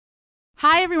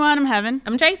Hi, everyone. I'm Heaven.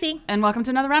 I'm Tracy. And welcome to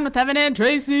another round with Heaven and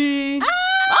Tracy.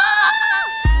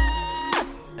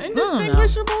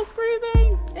 Indistinguishable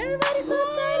screaming. Everybody's so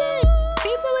excited.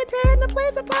 People are tearing the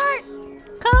place apart.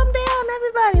 Calm down,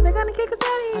 everybody. They're going to kick us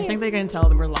out of here. I think they can tell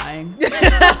that we're lying.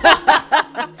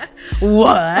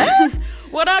 What?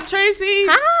 What up, Tracy?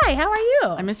 Hi, how are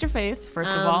you? I missed your face,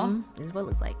 first of all. This is what it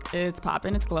looks like. It's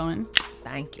popping. It's glowing.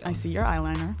 Thank you. I see your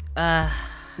eyeliner.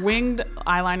 Winged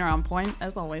eyeliner on point,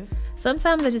 as always.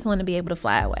 Sometimes I just want to be able to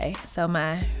fly away. So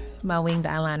my winged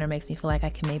eyeliner makes me feel like I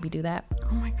can maybe do that.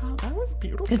 Oh my God, that was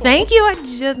beautiful. Thank you. I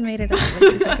just made it up like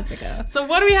 2 seconds ago. So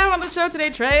what do we have on the show today,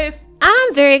 Trace?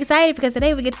 I'm very excited because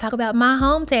today we get to talk about my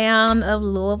hometown of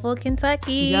Louisville,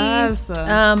 Kentucky. Yes.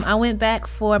 I went back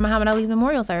for Muhammad Ali's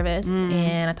memorial service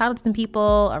and I talked to some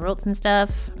people. I wrote some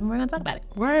stuff and we're going to talk about it.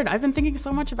 Word. I've been thinking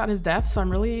so much about his death, so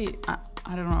I'm really,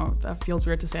 I don't know, that feels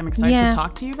weird to say I'm excited to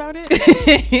talk to you about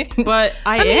it. But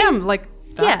I am. Like,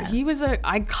 that, he was an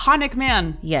iconic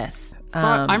man. Yes. So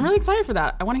I'm really excited for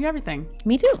that. I want to hear everything.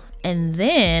 Me too. And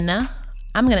then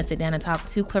I'm going to sit down and talk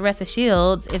to Claressa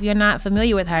Shields. If you're not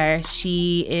familiar with her,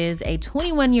 she is a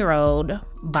 21-year-old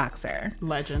boxer.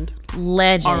 Legend.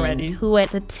 Already. Who at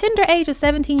the tender age of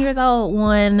 17 years old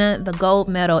won the gold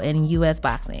medal in U.S.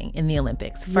 boxing in the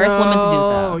Olympics. First woman to do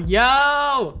so.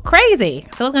 Yo! Crazy.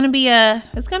 So it's going to be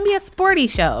a sporty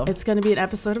show. It's going to be an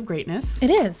episode of greatness. It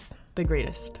is. The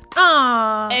greatest.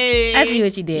 Aww. Hey. I see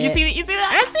what you did. You see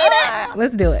that? I see that.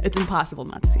 Let's do it. It's impossible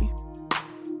not to see.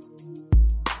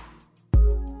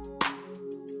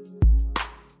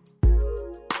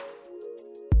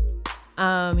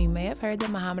 You may have heard that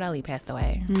Muhammad Ali passed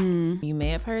away. You may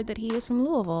have heard that he is from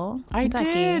Louisville, Kentucky.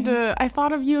 I did. I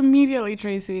thought of you immediately,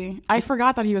 Tracy. I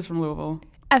forgot that he was from Louisville.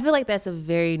 I feel like that's a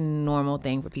very normal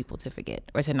thing for people to forget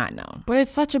or to not know. But it's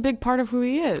such a big part of who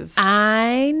he is.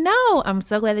 I know. I'm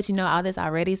so glad that you know all this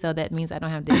already, so that means I don't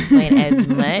have to explain as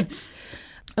much.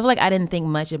 I feel like I didn't think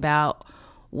much about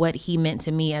what he meant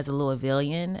to me as a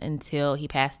Louisvillian until he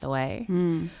passed away.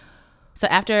 So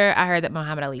after I heard that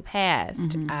Muhammad Ali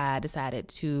passed, I decided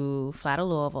to fly to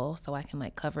Louisville so I can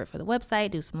cover it for the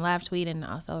website, do some live tweet, and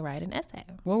also write an essay.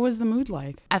 What was the mood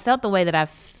like? I felt the way that I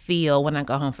feel when I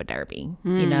go home for Derby.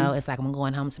 You know, it's like I'm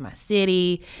going home to my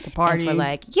city. It's a party. And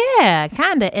for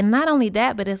kind of. And not only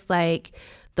that, but it's like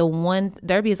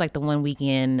Derby is like the one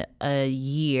weekend a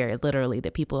year, literally,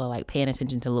 that people are paying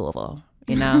attention to Louisville.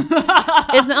 You know,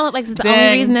 it's the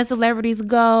only reason that celebrities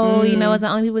go. You know, it's the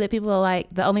only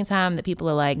the only time that people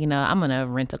are I'm gonna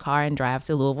rent a car and drive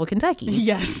to Louisville, Kentucky.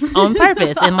 Yes, on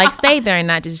purpose and stay there and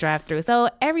not just drive through. So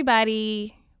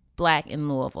everybody Black in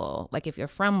Louisville, if you're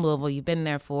from Louisville, you've been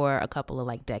there for a couple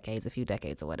of decades, a few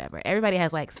decades or whatever. Everybody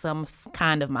has some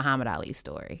kind of Muhammad Ali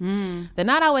story. They're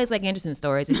not always interesting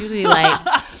stories. It's usually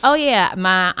oh yeah,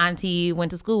 my auntie went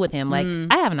to school with him. I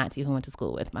have an auntie who went to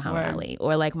school with Muhammad Ali,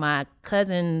 or my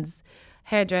cousin's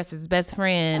hairdresser's best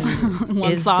friend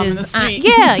is saw him in the his street.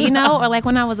 Yeah, you know, or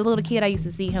when I was a little kid, I used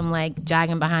to see him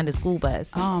jogging behind the school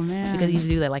bus. Oh man, because he used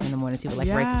to do that in the mornings. He would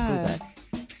race the school bus.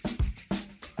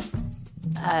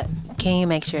 Can you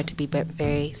make sure to be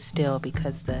very still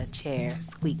because the chair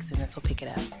squeaks and this will pick it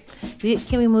up?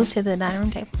 Can we move to the dining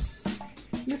room table?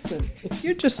 Listen, if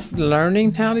you're just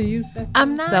learning how to use that,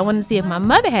 I'm not. So I wanted to see if my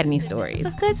mother had any stories.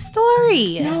 It's a good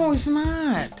story. No, it's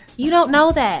not. You don't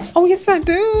know that. Oh, yes, I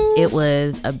do. It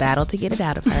was a battle to get it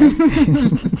out of her.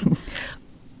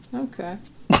 Okay.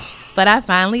 But I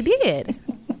finally did.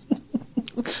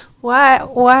 Why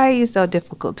are you so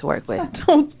difficult to work with? I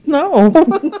don't know.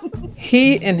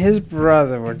 He and his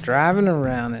brother were driving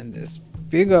around in this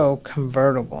big old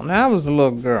convertible. Now, I was a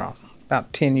little girl,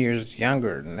 about 10 years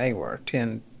younger than they were,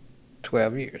 10,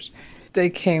 12 years. They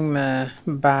came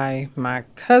by my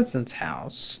cousin's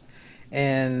house,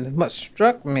 and what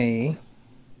struck me,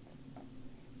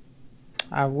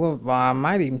 I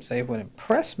might even say what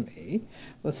impressed me,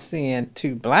 was seeing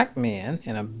two Black men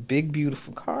in a big,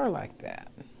 beautiful car like that.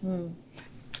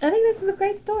 I think this is a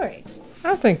great story.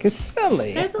 I think it's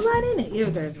silly. There's a lot in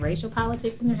it. There's racial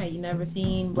politics in there. Have you never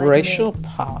seen Black racial men?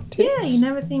 Politics? Yeah, you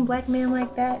never seen Black men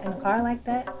like that in a car like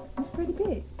that? It's pretty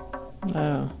big.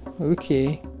 Oh,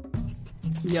 okay.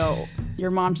 Yo, your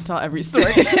mom should tell every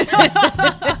story.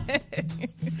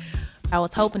 I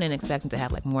was hoping and expecting to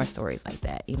have more stories like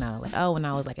that. You know, when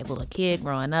I was a little kid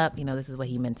growing up, this is what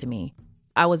he meant to me.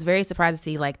 I was very surprised to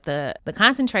see the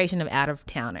concentration of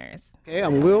out-of-towners. Okay,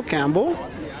 I'm Will Campbell,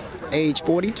 age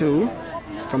 42,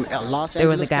 from Los Angeles, There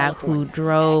was a guy California. who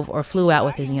drove or flew out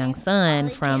with his young son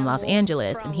from Los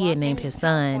Angeles, and he had named his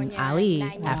son Ali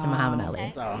after Muhammad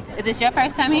Ali. Is this your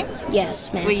first time here?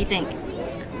 Yes, ma'am. What do you think?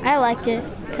 I like it.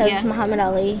 because Muhammad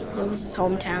Ali, it was his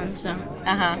hometown. So.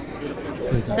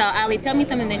 So Ali, tell me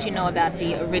something that you know about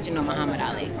the original Muhammad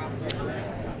Ali.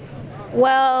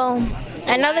 Well,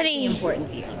 I know that he important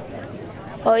to you.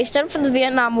 Well, he stood up for the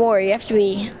Vietnam War. You have to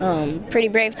be pretty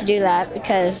brave to do that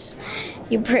because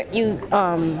he was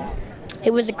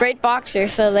a great boxer,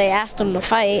 so they asked him to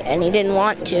fight, and he didn't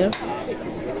want to.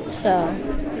 So,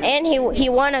 and he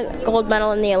won a gold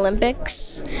medal in the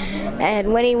Olympics,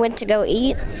 and when he went to go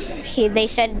eat, they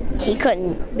said he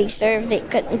couldn't be served. They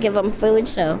couldn't give him food,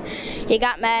 so he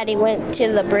got mad. He went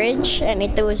to the bridge and he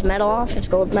threw his medal off, his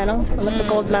gold medal, Olympic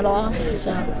gold medal off.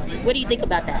 So, what do you think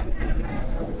about that?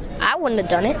 I wouldn't have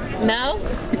done it. No?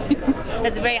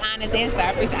 That's a very honest answer.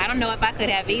 I appreciate it. I don't know if I could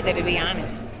have either, to be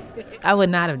honest. I would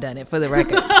not have done it, for the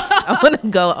record. I want to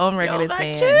go on record as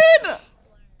saying.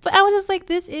 But I was just like,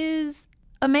 this is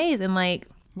amazing. Like,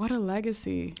 what a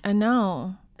legacy. I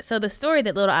know. So the story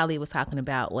that Little Ali was talking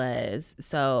about was,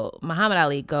 so Muhammad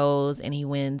Ali goes and he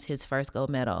wins his first gold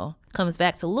medal, comes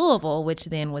back to Louisville, which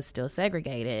then was still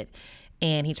segregated,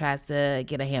 and he tries to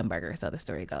get a hamburger, so the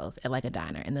story goes, at like a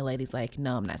diner. And the lady's like,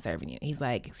 no, I'm not serving you. He's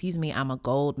like, excuse me, I'm a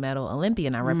gold medal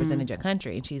Olympian. I represented your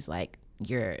country. And she's like,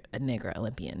 you're a nigger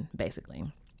Olympian, basically.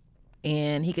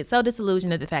 And he gets so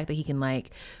disillusioned at the fact that he can like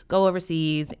go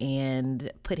overseas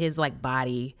and put his like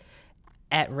body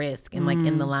at risk and like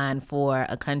in the line for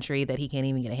a country that he can't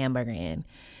even get a hamburger in.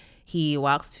 He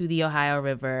walks to the Ohio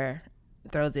River,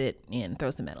 throws it in,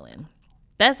 throws the medal in.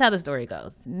 That's how the story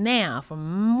goes. Now,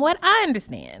 from what I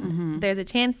understand, there's a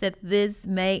chance that this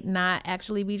may not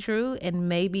actually be true, and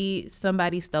maybe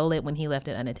somebody stole it when he left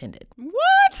it unattended.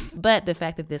 What? But the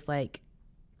fact that this like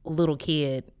little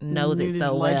kid knows it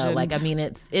so well, like, I mean,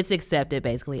 it's accepted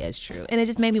basically as true. And it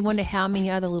just made me wonder how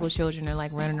many other little children are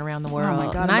like running around the world. Oh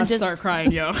my God, not just start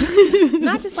crying, yo.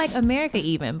 Not just like America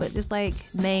even, but just like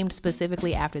named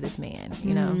specifically after this man,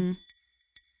 you know?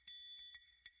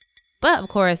 But of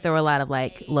course, there were a lot of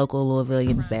like local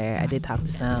Louisvillians there. I did talk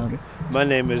to some. My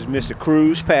name is Mr.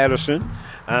 Cruz Patterson.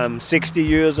 I'm 60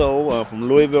 years old. I'm from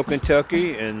Louisville,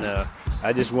 Kentucky, and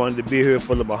I just wanted to be here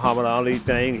for the Muhammad Ali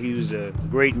thing. He was a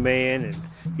great man, and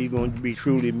he's going to be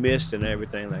truly missed and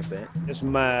everything like that. It's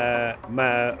my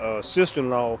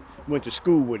sister-in-law went to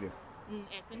school with him.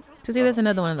 So see, that's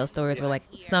another one of those stories where like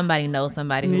somebody knows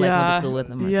somebody who like went to school with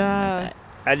him or something like that.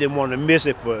 I didn't want to miss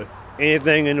it for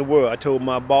anything in the world. I told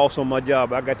my boss on my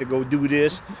job, I got to go do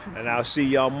this, and I'll see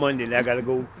y'all Monday, and I got to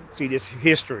go see this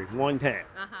history one time.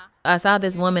 I saw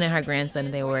this woman and her grandson,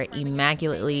 and they were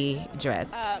immaculately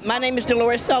dressed. My name is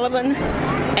Dolores Sullivan,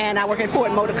 and I work at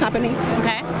Ford Motor Company.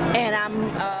 Okay. And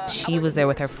I'm... she was there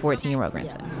with her 14-year-old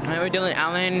grandson. I'm Dylan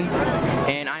Allen,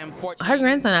 and I am 14. Her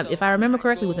grandson, if I remember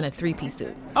correctly, was in a 3-piece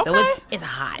suit. Okay. So it's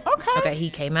hot. Okay. He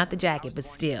came out the jacket, but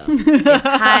still. It's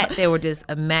hot. They were just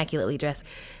immaculately dressed.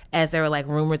 As there were like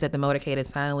rumors that the motorcade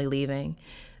is finally leaving,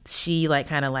 she like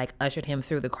kind of like ushered him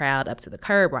through the crowd up to the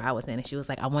curb where I was in, and she was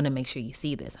like, I want to make sure you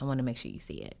see this. I want to make sure you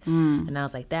see it. And I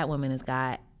was like, that woman has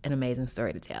got an amazing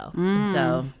story to tell.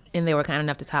 And they were kind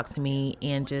enough to talk to me,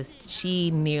 and just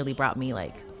she nearly brought me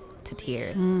like to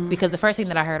tears because the first thing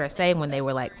that I heard her say when they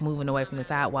were like moving away from the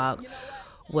sidewalk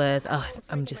was, oh,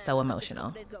 I'm just so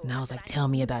emotional. And I was like, tell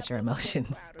me about your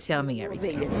emotions. Tell me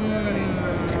everything.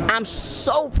 I'm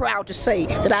so proud to say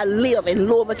that I live in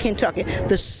Louisville, Kentucky,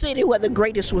 the city where the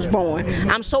greatest was born.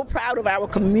 I'm so proud of our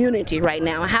community right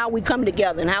now, how we come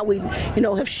together and how we,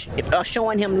 have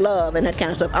showing him love and that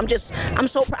kind of stuff. I'm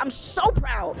so proud. I'm so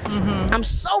proud. I'm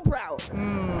so proud.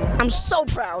 I'm so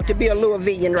proud to be a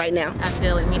Louisvillian right now. I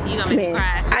feel it. Me too. You gonna make me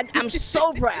cry. I'm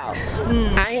so proud.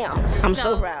 I am. I'm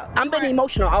so proud. I've been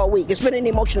emotional all week. It's been an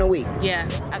emotional week. Yeah,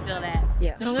 I feel that.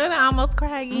 Yeah. I'm gonna almost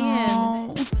cry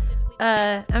again.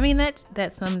 I mean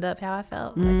that summed up how I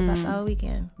felt like about the whole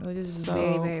weekend. I was just So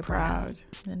very, very proud.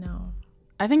 proud. I know.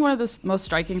 I think one of the most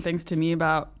striking things to me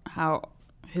about how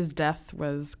his death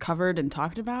was covered and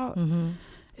talked about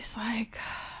is like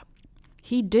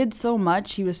he did so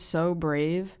much. He was so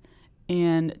brave,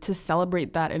 and to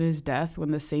celebrate that in his death when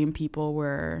the same people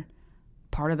were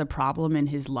part of the problem in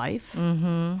his life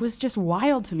was just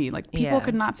wild to me. Like people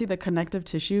could not see the connective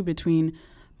tissue between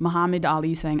Muhammad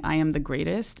Ali saying I am the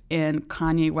greatest and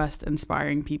Kanye West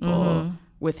inspiring people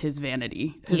with his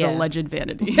vanity, his alleged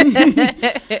vanity,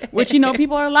 which,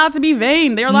 people are allowed to be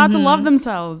vain. They're allowed to love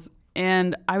themselves.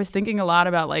 And I was thinking a lot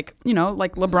about like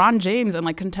LeBron James and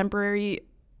like contemporary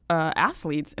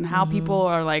athletes and how people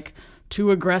are like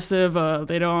too aggressive,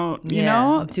 they don't,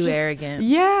 too arrogant.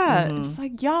 Yeah, it's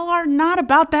like y'all are not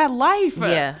about that life.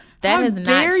 That How has not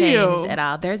dare changed you. at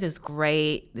all. There's this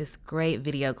great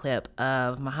video clip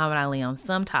of Muhammad Ali on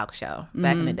some talk show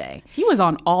back in the day. He was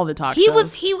on all the talk He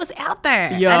shows. was out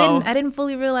there. Yo. I didn't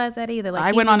fully realize that either. Like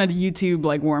I went on a YouTube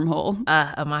like wormhole.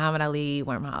 a Muhammad Ali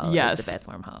wormhole. Yes. Is the best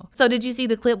wormhole. So did you see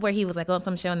the clip where he was like on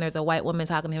some show and there's a white woman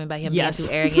talking to him about him Yes. being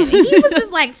too arrogant? And he was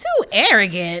just like, too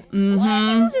arrogant? What?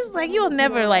 He was just like, you'll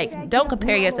never like, don't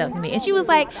compare yourself to me. And she was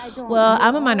like, well,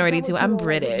 I'm a minority too. I'm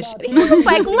British. And he was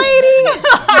like, lady.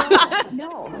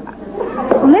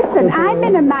 Listen, I'm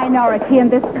in a minority in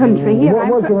this country here.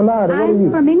 What's your minority? What are you?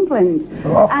 I'm from England.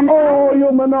 You're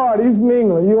a minority. You're from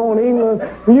England.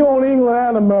 You own England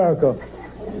and America.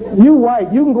 You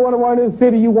white. You can go anywhere in this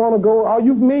city you want to go. Are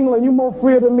you from England? You more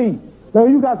freer than me. Now,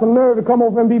 you got some nerve to come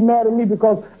over and be mad at me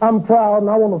because I'm proud and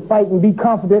I want to fight and be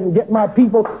confident and get my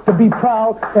people to be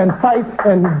proud and fight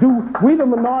and do. We the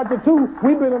minority, too.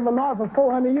 We've been a minority for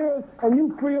 400 years, and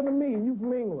you freer than me. You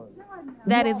from England.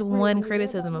 That is one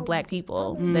criticism of black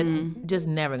people that's just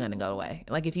never going to go away.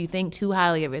 Like, if you think too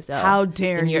highly of yourself, How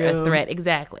dare then you're you. a threat.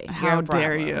 Exactly. How You're a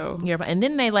dare problem. you. And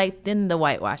then then the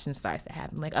whitewashing starts to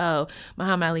happen. Like, oh,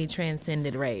 Muhammad Ali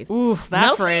transcended race. Oof, that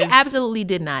no, phrase. he absolutely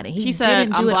did not. And He said,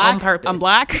 didn't do I'm it black. on purpose. I'm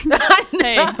black.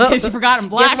 Hey, in case you forgot, I'm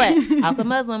black. Guess what? Also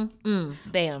Muslim.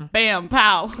 Damn. Bam,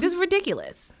 pow. Just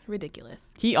ridiculous. Ridiculous.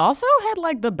 He also had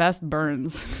like the best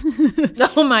burns.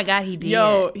 Oh my God, he did.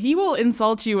 Yo, he will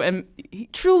insult you and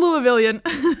true Louisvillian.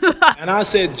 And I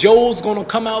said, Joe's gonna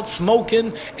come out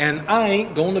smoking, and I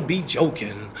ain't gonna be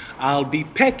joking. I'll be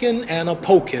pecking and a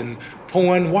poking,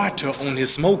 pouring water on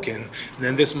his smoking. And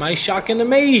then this might shock and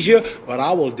amaze you, but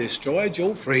I will destroy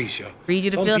Joe Frazier. Read you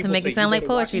the Some filth people and make say it sound you like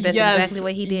better watch poetry. it. That's Yes, exactly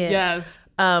what he did. yes.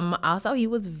 Also, he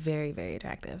was very, very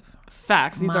attractive.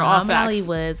 Facts. These are all facts. Ali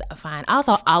was fine.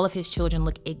 Also, all of his children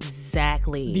look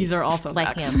exactly. These are also like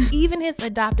facts. him. Even his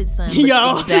adopted son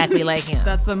looks exactly like him.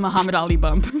 That's the Muhammad Ali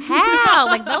bump. How?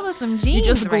 Like, those are some genes. You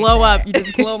just right glow there. up. You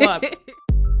just glow up.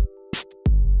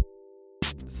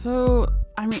 So,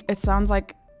 I mean, it sounds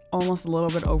like almost a little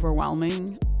bit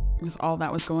overwhelming with all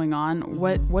that was going on.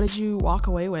 What did you walk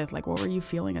away with? Like, what were you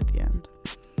feeling at the end?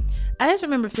 I just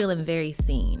remember feeling very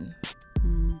seen.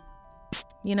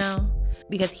 You know,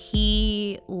 because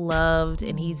he loved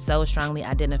and he's so strongly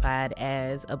identified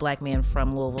as a black man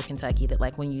from Louisville, Kentucky, that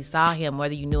like when you saw him,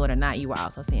 whether you knew it or not, you were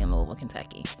also seeing Louisville,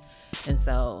 Kentucky. And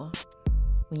so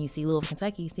when you see Louisville,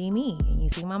 Kentucky, you see me and you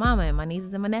see my mama and my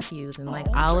nieces and my nephews and like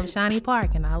all of Shawnee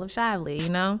Park and all of Shively, you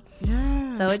know?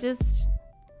 Yeah. So it just,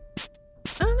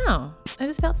 I don't know. I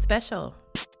just felt special.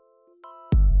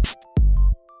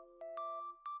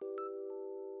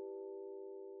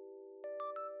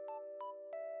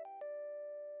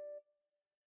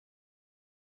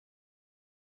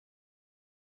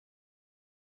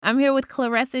 I'm here with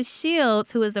Claressa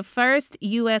Shields, who is the first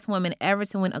U.S. woman ever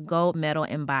to win a gold medal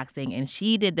in boxing. And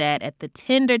she did that at the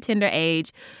tender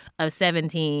age of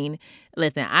 17.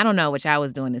 Listen, I don't know what y'all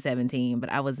was doing at 17,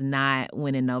 but I was not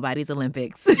winning nobody's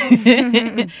Olympics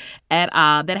at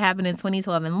all. That happened in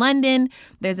 2012 in London.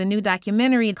 There's a new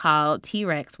documentary called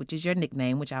T-Rex, which is your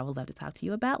nickname, which I would love to talk to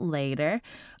you about later.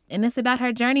 And it's about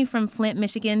her journey from Flint,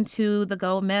 Michigan to the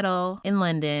gold medal in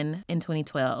London in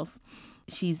 2012.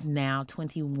 She's now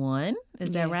 21,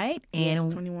 is that right? Yes,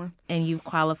 21. And you've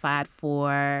qualified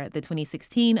for the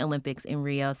 2016 Olympics in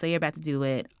Rio, so you're about to do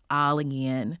it all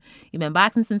again. You've been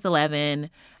boxing since 11.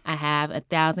 I have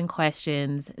 1,000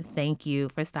 questions. Thank you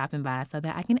for stopping by so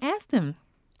that I can ask them.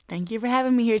 Thank you for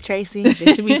having me here, Tracy.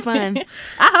 This should be fun.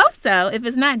 I hope so. If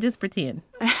it's not, just pretend.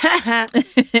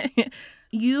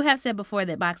 You have said before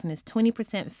that boxing is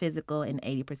 20% physical and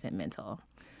 80% mental.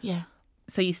 Yeah.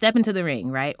 So you step into the ring,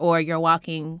 right? Or you're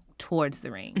walking towards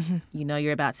the ring. Mm-hmm. You know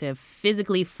you're about to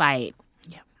physically fight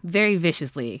very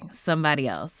viciously somebody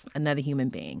else, another human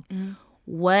being. Mm-hmm.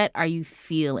 What are you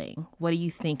feeling? What are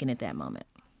you thinking at that moment?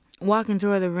 Walking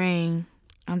toward the ring,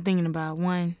 I'm thinking about,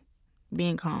 one,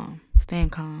 being calm, staying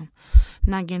calm,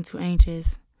 not getting too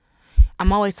anxious.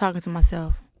 I'm always talking to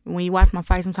myself. When you watch my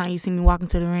fight, sometimes you see me walking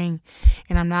to the ring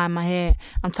and I'm nodding my head.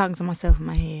 I'm talking to myself in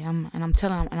my head.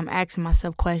 I'm asking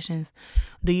myself questions.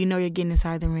 Do you know you're getting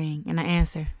inside the ring? And I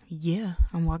answer, yeah,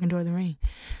 I'm walking toward the ring.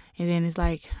 And then it's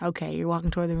like, okay, you're walking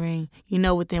toward the ring. You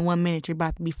know within 1 minute you're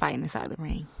about to be fighting inside the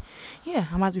ring. Yeah,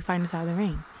 I'm about to be fighting inside the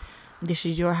ring. This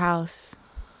is your house.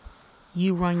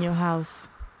 You run your house.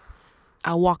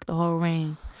 I walk the whole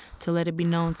ring to let it be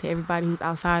known to everybody who's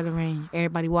outside the ring,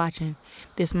 everybody watching,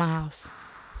 this is my house.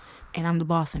 And I'm the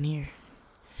boss in here.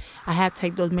 I have to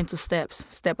take those mental steps,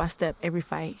 step by step, every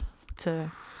fight,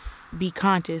 to be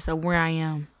conscious of where I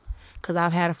am. Because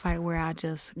I've had a fight where I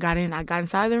just got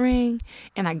inside the ring,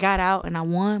 and I got out, and I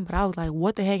won. But I was like,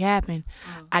 what the heck happened?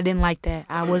 I didn't like that.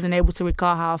 I wasn't able to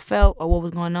recall how I felt or what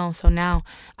was going on. So now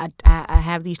I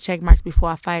have these check marks before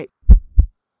I fight.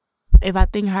 If I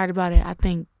think hard about it, I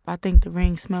think the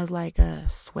ring smells like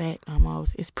sweat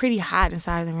almost. It's pretty hot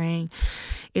inside the ring.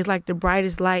 It's like the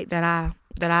brightest light that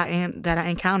I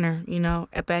encounter,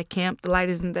 up at camp. The light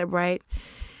isn't that bright.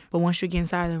 But once you get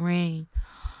inside the ring,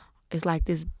 it's like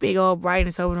this big old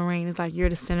brightness over the ring. It's like you're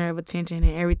the center of attention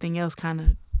and everything else kind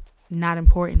of not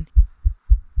important.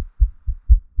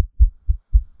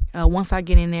 Once I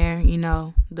get in there,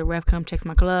 the ref checks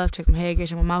my glove, checks my headgear,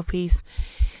 checks my mouthpiece.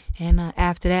 And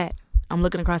after that, I'm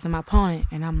looking across at my opponent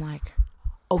and I'm like,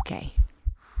 okay,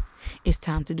 it's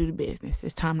time to do the business.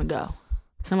 It's time to go.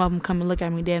 Some of them come and look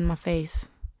at me dead in my face.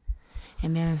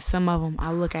 And then some of them,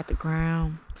 I look at the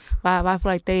ground. But I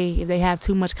feel like if they have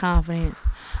too much confidence,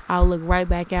 I'll look right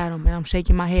back at them and I'm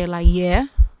shaking my head like, yeah,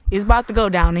 it's about to go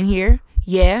down in here.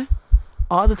 Yeah,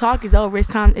 all the talk is over. It's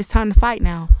time to fight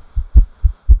now.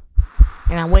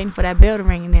 And I'm waiting for that bell to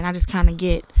ring, and then I just kind of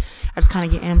get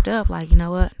amped up. Like, you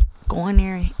know what? Go in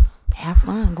there and have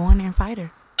fun. Go in there and fight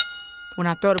her. When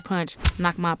I throw the punch,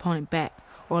 knock my opponent back,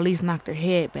 or at least knock their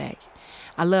head back.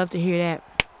 I love to hear that.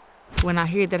 When I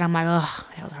hear that, I'm like, oh,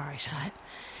 that was a hard shot.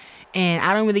 And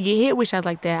I don't really get hit with shots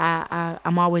like that.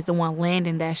 I'm always the one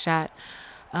landing that shot.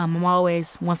 I'm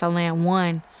always, once I land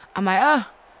one, I'm like, oh,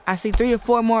 I see 3 or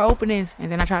 4 more openings. And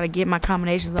then I try to get my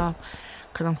combinations off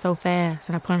because I'm so fast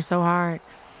and I punch so hard.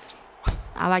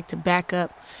 I like to back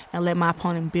up and let my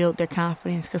opponent build their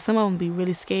confidence because some of them be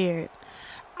really scared.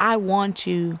 I want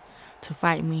you to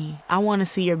fight me. I want to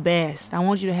see your best. I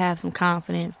want you to have some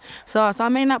confidence. So I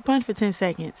may not punch for 10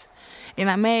 seconds. And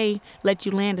I may let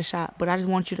you land a shot, but I just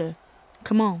want you to,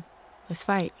 come on, let's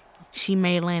fight. She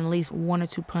may land at least 1 or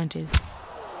 2 punches.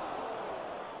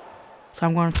 So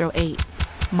I'm going to throw 8.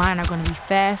 Mine are going to be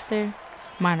faster.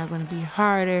 Mine are going to be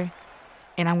harder.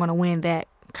 And I'm going to win that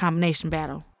combination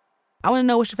battle. I want to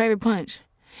know what's your favorite punch.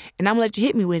 And I'm going to let you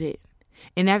hit me with it.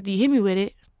 And after you hit me with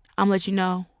it, I'm going to let you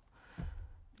know,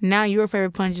 now your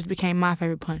favorite punch just became my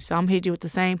favorite punch. So I'm going to hit you with the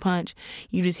same punch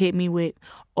you just hit me with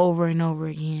over and over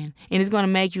again. And it's going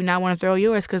to make you not want to throw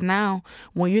yours because now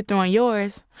when you're throwing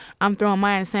yours, I'm throwing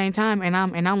mine at the same time and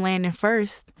I'm landing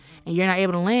first and you're not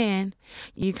able to land,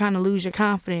 you kind of lose your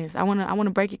confidence. I want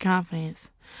to break your confidence.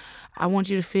 I want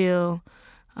you to feel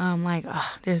like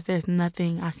there's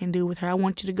nothing I can do with her. I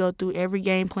want you to go through every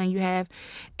game plan you have,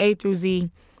 A through Z,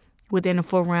 within the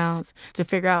 4 rounds to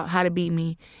figure out how to beat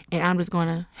me. And I'm just going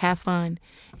to have fun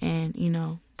and,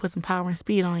 put some power and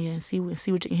speed on you and see what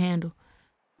you can handle.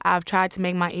 I've tried to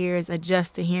make my ears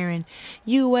adjust to hearing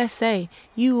USA,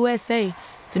 USA.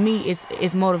 To me, it's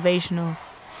motivational.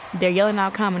 They're yelling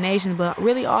out combinations, but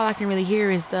really all I can really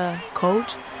hear is the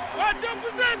coach.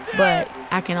 But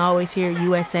I can always hear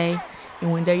USA.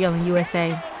 And when they're yelling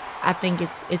USA, I think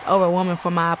it's overwhelming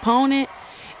for my opponent.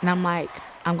 And I'm like,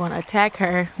 I'm going to attack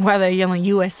her while they're yelling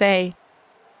USA.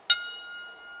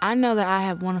 I know that I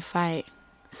have won a fight.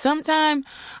 Sometime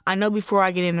I know before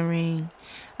I get in the ring.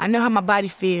 I know how my body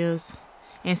feels.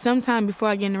 And sometime before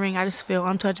I get in the ring, I just feel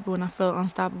untouchable and I feel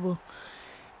unstoppable.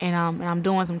 And I'm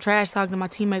doing some trash talk to my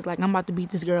teammates like I'm about to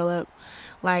beat this girl up.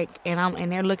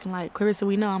 And they're looking like, Clarissa,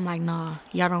 we know. I'm like, nah,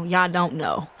 y'all don't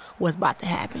know what's about to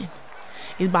happen.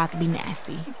 It's about to be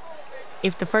nasty.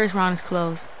 If the first round is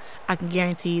close, I can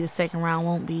guarantee you the second round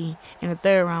won't be, and the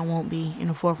third round won't be, and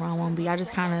the fourth round won't be. I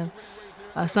just kind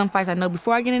of, some fights I know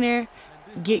before I get in there,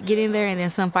 get in there, and then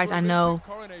some fights I know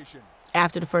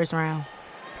after the first round.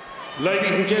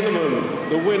 Ladies and gentlemen,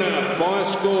 the winner by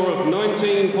a score of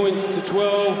 19 points to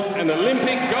 12, an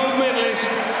Olympic gold medalist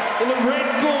in the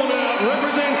red corner,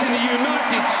 representing the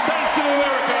United States of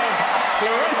America,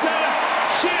 Claressa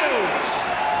Shields.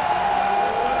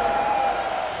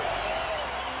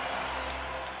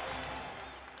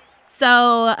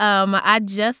 So I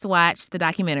just watched the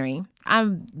documentary.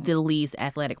 I'm the least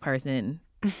athletic person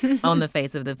on the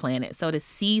face of the planet. So to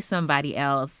see somebody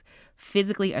else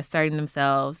physically asserting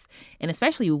themselves, and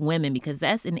especially women, because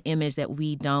that's an image that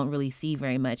we don't really see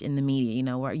very much in the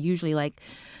media. We're usually like,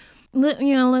 like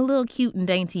little cute and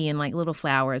dainty and like little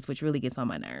flowers, which really gets on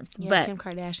my nerves. Yeah, but Kim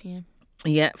Kardashian.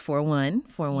 Yeah, for one.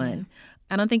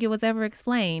 I don't think it was ever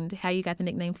explained how you got the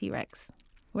nickname T-Rex.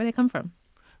 Where'd they come from?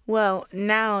 Well,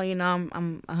 now,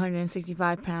 I'm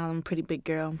 165 pounds. I'm a pretty big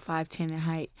girl. I'm 5'10" in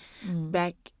height.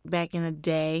 Back in the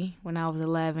day when I was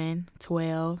 11,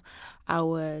 12, I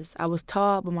was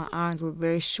tall, but my arms were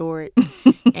very short.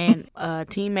 And a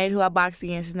teammate who I boxed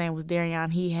against, his name was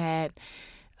Darion.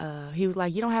 He was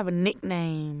like, you don't have a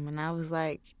nickname. And I was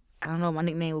like, I don't know what my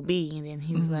nickname would be. And then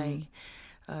he was like,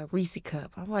 Reese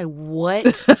Cup. I'm like,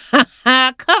 what?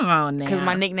 Come on now. Because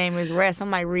my nickname is Rest.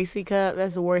 I'm like, Reese Cup?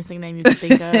 That's the worst nickname you can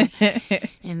think of.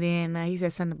 And then he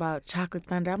said something about Chocolate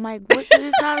Thunder. I'm like, what?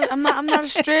 I'm not a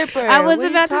stripper. I was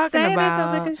what about are you to say talking that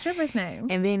sounds about? like a stripper's name.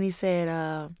 And then he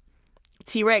said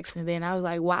T-Rex. And then I was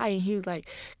like, why? And he was like,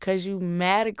 because you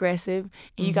mad aggressive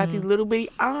and you got these little bitty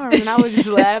arms. And I was just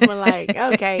laughing like,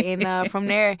 okay. And from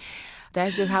there,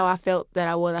 that's just how I felt that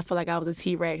I was. I felt like I was a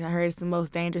T-Rex. I heard it's the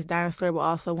most dangerous dinosaur, but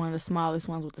also one of the smallest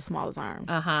ones with the smallest arms.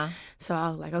 So I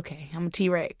was like, okay, I'm a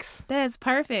T-Rex. That's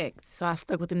perfect. So I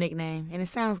stuck with the nickname. And it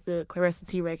sounds good, Clarissa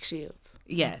T-Rex Shields. So.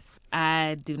 Yes.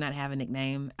 I do not have a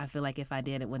nickname. I feel like if I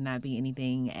did, it would not be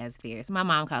anything as fierce. My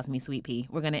mom calls me Sweet Pea.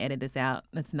 We're going to edit this out.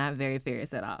 It's not very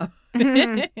fierce at all.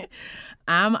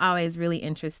 I'm always really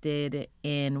interested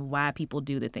in why people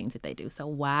do the things that they do. So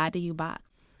why do you box?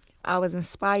 I was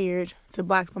inspired to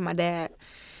box by my dad.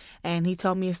 And he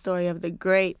told me a story of the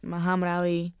great Muhammad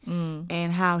Ali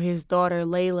and how his daughter,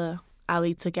 Layla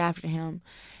Ali, took after him.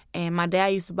 And my dad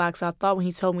used to box. So I thought when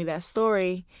he told me that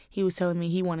story, he was telling me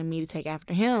he wanted me to take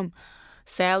after him.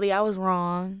 Sadly, I was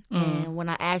wrong. And when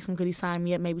I asked him could he sign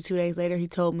me up, maybe 2 days later, he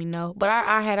told me no. But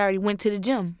I had already went to the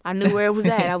gym. I knew where it was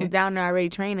at. I was down there already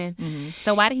training.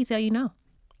 So why did he tell you no?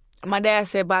 My dad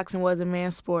said boxing was a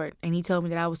man's sport, and he told me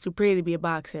that I was too pretty to be a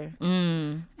boxer.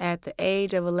 At the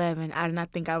age of 11, I did not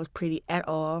think I was pretty at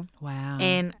all. Wow.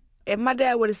 And if my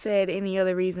dad would have said any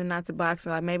other reason not to box,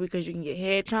 like maybe because you can get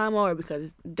head trauma or because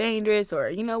it's dangerous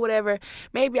or, whatever,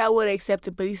 maybe I would have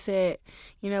accepted. But he said,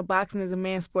 boxing is a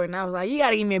man's sport. And I was like, you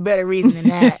got to give me a better reason than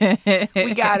that.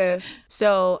 We got to.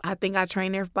 So I think I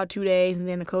trained there for about 2 days, and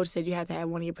then the coach said you have to have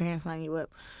one of your parents line you up.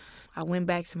 I went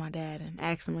back to my dad and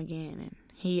asked him again, and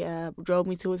he drove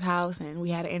me to his house, and we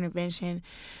had an intervention.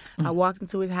 I walked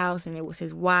into his house, and it was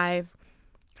his wife,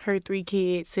 her 3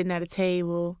 kids sitting at a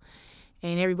table,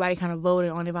 and everybody kind of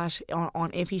voted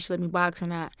on if he should let me box or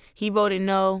not. He voted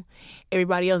no.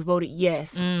 Everybody else voted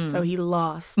yes. So he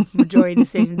lost majority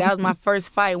decision. That was my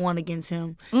first fight won against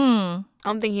him. I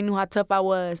don't think he knew how tough I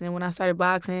was. And when I started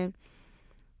boxing,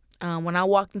 when I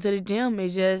walked into the gym,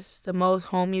 it's just the most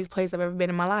homiest place I've ever been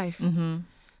in my life.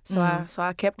 So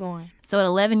I kept going. So at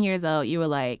 11 years old, you were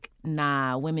like,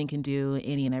 nah, women can do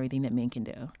any and everything that men can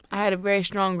do. I had a very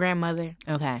strong grandmother.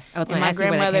 Okay. And my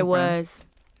grandmother was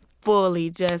fully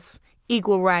just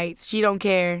equal rights. She don't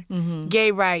care.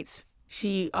 Gay rights.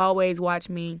 She always watched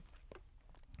me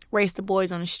race the boys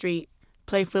on the street,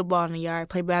 play football in the yard,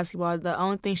 play basketball. The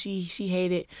only thing she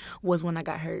hated was when I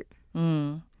got hurt.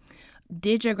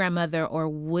 Did your grandmother, or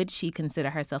would she consider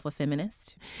herself a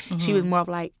feminist? She was more of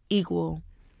like equal.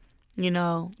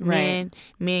 Men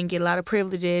get a lot of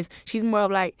privileges. She's more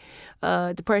of like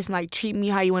the person like treat me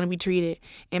how you want to be treated.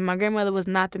 And my grandmother was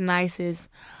not the nicest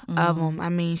of them. I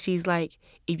mean, she's like,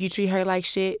 if you treat her like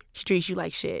shit, she treats you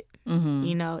like shit.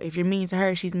 If you're mean to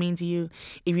her, she's mean to you.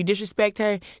 If you disrespect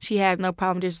her, she has no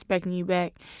problem disrespecting you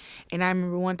back. And I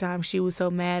remember one time she was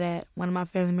so mad at one of my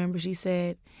family members. She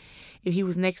said, if he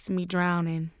was next to me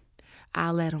drowning,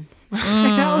 I'll let him.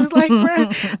 And I was like,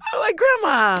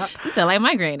 Grandma. You sound like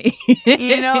my granny.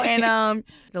 And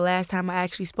the last time I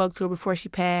actually spoke to her before she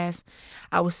passed,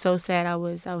 I was so sad. I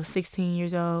was 16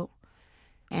 years old,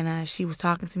 and she was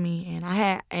talking to me,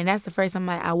 and that's the first time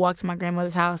I walked to my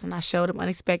grandmother's house, and I showed up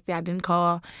unexpected. I didn't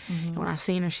call, and when I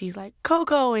seen her, she's like,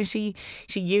 Coco, and she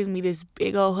gives me this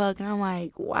big old hug, and I'm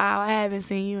like, wow, I haven't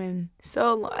seen you in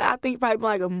so long. I think probably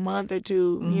like a month or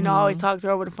two. I always talk to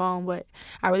her over the phone, but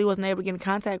I really wasn't able to get in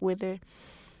contact with her.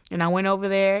 And I went over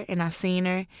there, and I seen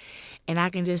her, and I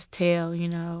can just tell,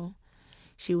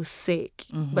 she was sick,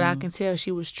 but I can tell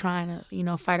she was trying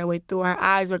to, fight her way through. Her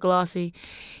eyes were glossy,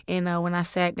 and when I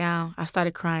sat down, I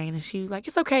started crying, and she was like,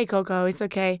 "It's okay, Coco, it's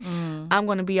okay. I'm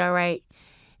gonna be all right."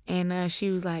 And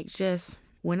she was like, "Just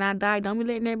when I die, don't be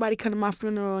letting everybody come to my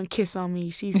funeral and kiss on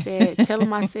me." She said, "Tell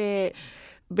them I said,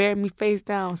 bury me face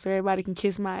down so everybody can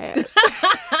kiss my ass."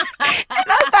 And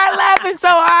I started laughing so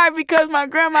hard because my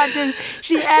grandma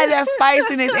she had that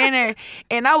feistiness in her.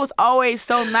 And I was always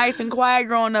so nice and quiet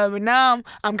growing up. And now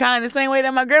I'm kind of the same way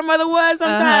that my grandmother was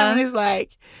sometimes. And it's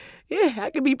like, yeah, I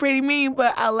could be pretty mean,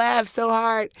 but I laughed so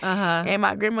hard. And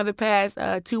my grandmother passed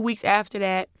 2 weeks after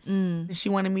that. And she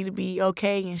wanted me to be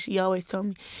okay. And she always told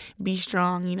me, be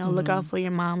strong, look out for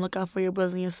your mom, look out for your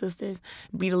brothers and your sisters,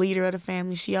 be the leader of the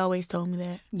family. She always told me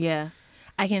that. Yeah.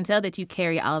 I can tell that you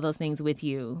carry all of those things with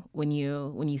you when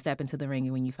you step into the ring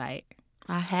and when you fight.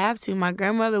 I have to. My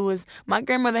grandmother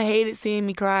hated seeing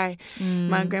me cry.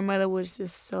 My grandmother was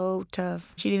just so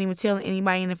tough. She didn't even tell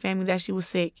anybody in the family that she was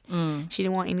sick. She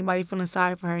didn't want anybody feeling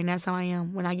sorry for her, and that's how I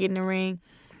am. When I get in the ring,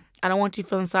 I don't want you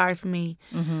feeling sorry for me.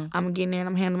 Mm-hmm. I'm going to get in there and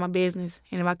I'm handling my business.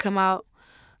 And if I come out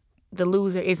the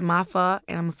loser, it's my fault,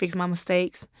 and I'm going to fix my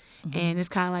mistakes. Mm-hmm. And it's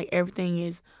kind of like everything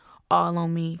is all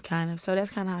on me, kind of. So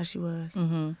that's kind of how she was.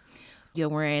 Mm-hmm. You're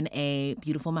wearing a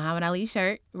beautiful Muhammad Ali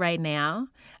shirt right now.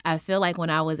 I feel like when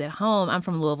I was at home, I'm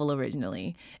from Louisville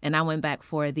originally, and I went back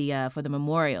for the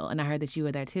memorial, and I heard that you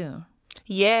were there too.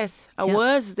 Yes, I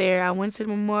was there. I went to the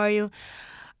memorial.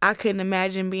 I couldn't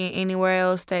imagine being anywhere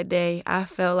else that day. I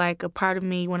felt like a part of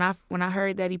me, when I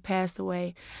heard that he passed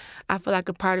away, I felt like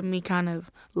a part of me kind of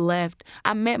left.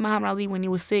 I met Muhammad Ali when he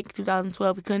was sick,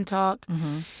 2012. He couldn't talk.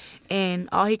 Mm-hmm. And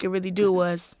all he could really do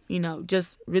was,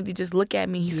 just look at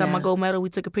me. He saw my gold medal. We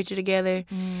took a picture together.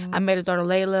 I met his daughter,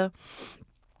 Layla.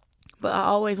 But I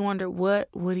always wondered, what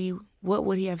would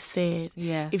he have said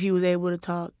if he was able to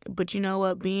talk? But you know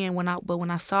what?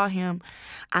 When I saw him,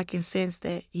 I can sense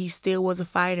that he still was a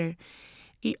fighter.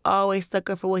 He always stuck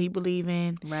up for what he believed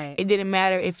in. Right. It didn't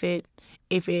matter if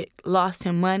it lost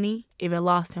him money, if it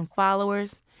lost him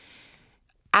followers.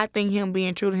 I think him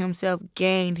being true to himself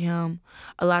gained him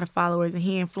a lot of followers, and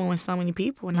he influenced so many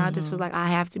people. And I just was like, I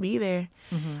have to be there.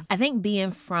 Mm-hmm. I think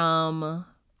being from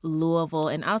Louisville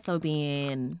and also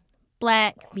being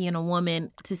Black, being a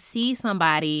woman, to see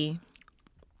somebody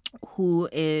who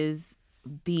is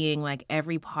being like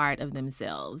every part of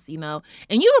themselves,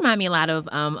 and you remind me a lot of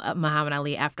Muhammad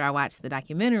Ali after I watched the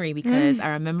documentary, because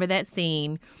I remember that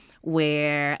scene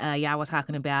where y'all were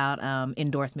talking about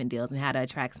endorsement deals and how to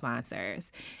attract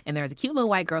sponsors. And there was a cute little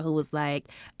white girl who was like,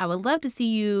 I would love to see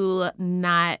you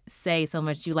not say so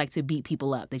much you like to beat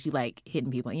people up, that you like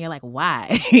hitting people. And you're like,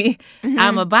 why?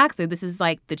 I'm a boxer. This is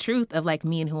like the truth of like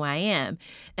me and who I am.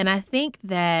 And I think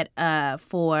that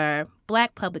for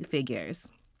Black public figures,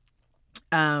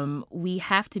 we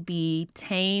have to be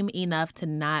tame enough to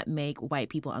not make white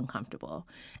people uncomfortable.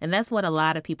 And that's what a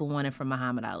lot of people wanted from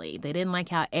Muhammad Ali. They didn't like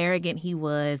how arrogant he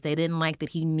was. They didn't like that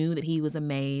he knew that he was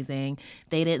amazing.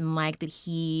 They didn't like that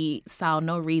he saw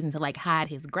no reason to like hide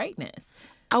his greatness.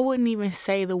 I wouldn't even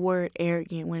say the word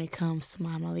arrogant when it comes to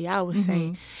Muhammad Ali. I would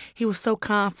say he was so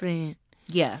confident.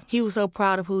 Yeah. He was so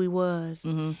proud of who he was.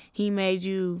 He made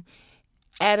you...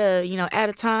 At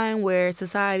a time where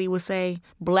society would say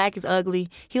Black is ugly,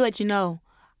 he let you know,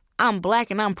 I'm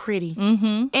Black and I'm pretty.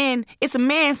 And it's a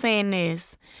man saying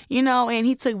this, and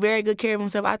he took very good care of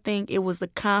himself. I think it was the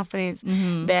confidence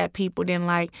that people didn't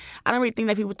like. I don't really think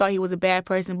that people thought he was a bad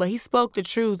person, but he spoke the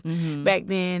truth back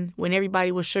then when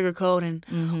everybody was sugarcoating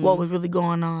what was really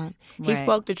going on. He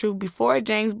spoke the truth before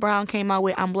James Brown came out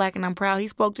with I'm Black and I'm proud. He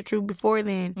spoke the truth before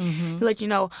then. He let you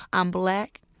know, I'm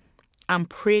Black, I'm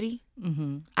pretty,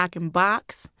 I can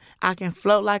box, I can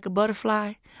float like a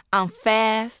butterfly, I'm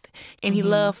fast, and he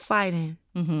loved fighting.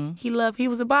 He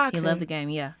was a boxer. He loved the game,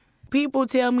 yeah. People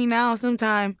tell me now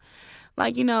sometimes,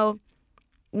 like,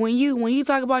 when you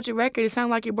talk about your record, it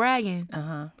sounds like you're bragging.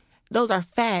 Those are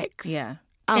facts. Yeah.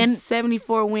 I'm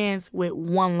 74 wins with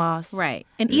 1 loss. Right.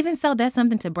 And even so, that's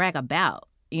something to brag about.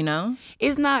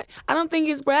 It's not. I don't think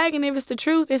it's bragging if it's the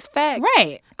truth. It's facts.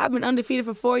 Right. I've been undefeated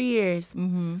for 4 years.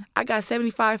 I got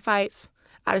 75 fights.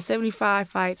 Out of 75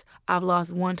 fights, I've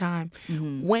lost 1 time.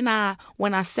 When I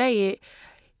say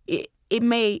it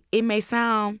may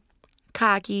sound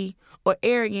cocky or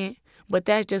arrogant, but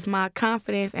that's just my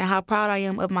confidence and how proud I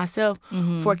am of myself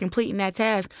for completing that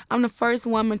task. I'm the first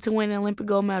woman to win an Olympic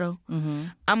gold medal.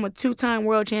 I'm a 2-time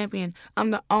world champion. I'm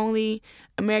the only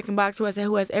American boxer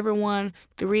who has ever won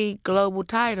 3 global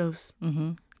titles.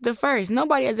 The first.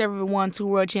 Nobody has ever won 2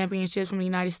 world championships from the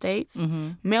United States,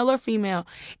 male or female.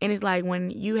 And it's like when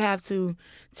you have to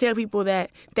tell people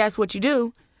that that's what you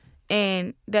do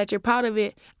and that you're proud of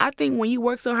it. I think when you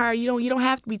work so hard, you don't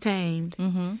have to be tamed.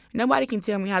 Nobody can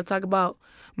tell me how to talk about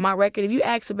my record. If you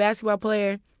ask a basketball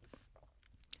player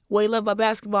what he loves about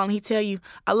basketball and he tell you,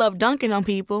 I love dunking on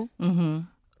people,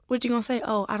 what you gonna say?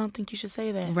 Oh, I don't think you should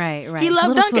say that. Right. He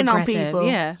loved dunking on people.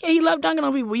 Yeah, he loved dunking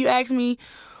on people. You ask me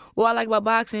what I like about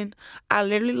boxing, I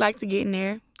literally like to get in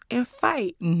there and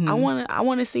fight. I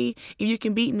wanna see if you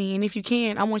can beat me, and if you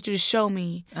can, I want you to show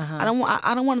me. I don't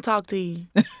want to talk to you.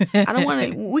 I don't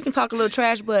want to. We can talk a little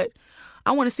trash, but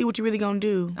I want to see what you're really gonna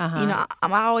do. I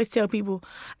always tell people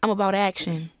I'm about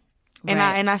action,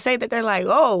 and I say that they're like,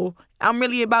 oh, I'm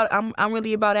really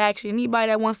about action.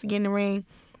 Anybody that wants to get in the ring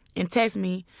and test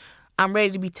me, I'm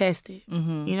ready to be tested.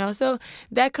 So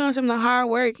that comes from the hard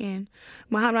work, and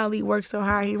Muhammad Ali worked so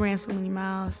hard. He ran so many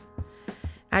miles.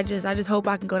 I just hope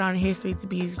I can go down in history to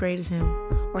be as great as him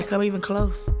or come even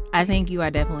close. I think you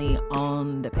are definitely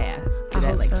on the path to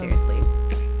that, seriously.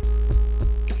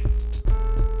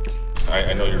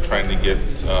 I know you're trying to get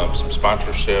some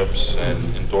sponsorships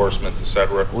and endorsements,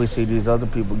 etc. We see these other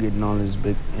people getting all these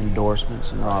big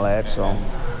endorsements and all that, so.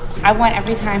 I want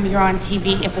every time you're on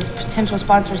TV, if a potential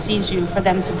sponsor sees you, for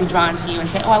them to be drawn to you and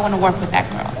say, oh, I want to work with that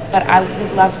girl. But I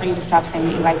would love for you to stop saying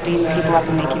that you like beating people up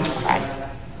and making them cry.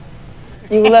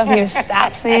 You would love me to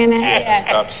stop saying that? Yes.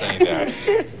 Stop saying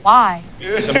that. Why?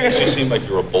 It makes you seem like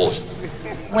you're a bully.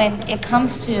 When it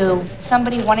comes to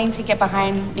somebody wanting to get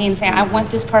behind me and saying, I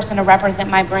want this person to represent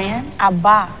my brand, I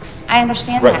box. I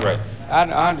understand Right, that. right.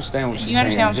 I understand what she's You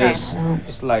understand saying. what I'm saying?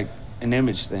 It's like an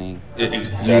image thing. You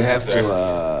have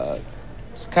to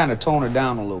just kind of tone it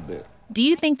down a little bit. Do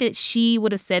you think that she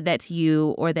would have said that to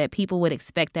you, or that people would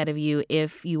expect that of you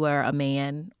if you were a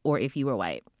man or if you were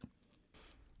white?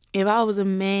 If I was a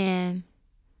man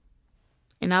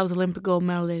and I was Olympic gold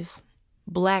medalist,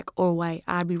 black or white,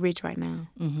 I'd be rich right now.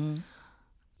 Mm-hmm.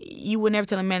 You would never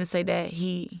tell a man to say that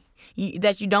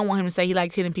that you don't want him to say he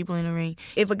likes hitting people in the ring.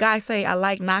 If a guy say, I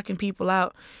like knocking people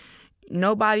out,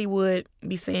 nobody would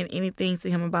be saying anything to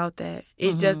him about that.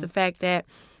 It's just the fact that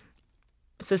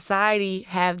society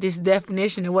have this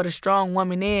definition of what a strong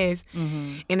woman is,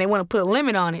 and they want to put a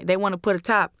limit on it. They want to put a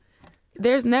top.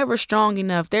 There's never strong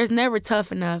enough. There's never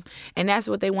tough enough. And that's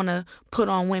what they want to put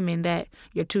on women, that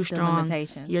you're too strong.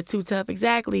 Limitations. You're too tough.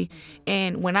 Exactly.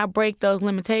 And when I break those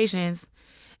limitations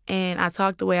and I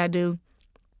talk the way I do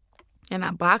and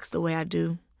I box the way I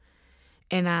do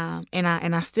and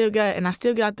I still get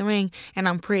out the ring and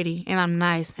I'm pretty and I'm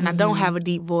nice and I don't have a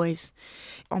deep voice.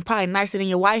 I'm probably nicer than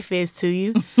your wife is to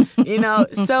you. You know,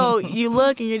 so you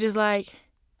look and you're just like,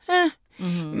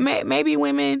 maybe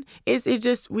women,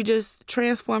 we just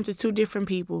transform to two different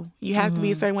people. You have to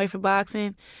be a certain way for boxing.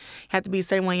 You have to be a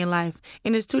certain way in life.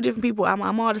 And it's two different people.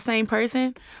 I'm all the same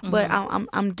person, but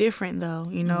I'm different though.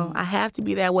 You know, I have to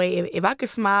be that way. If I could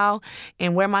smile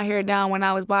and wear my hair down when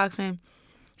I was boxing,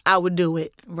 I would do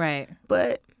it. Right.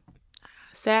 But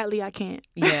sadly, I can't.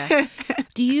 Yeah.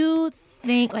 Do you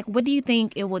think, what do you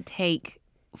think it would take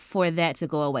for that to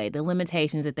go away? The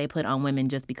limitations that they put on women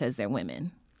just because they're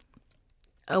women?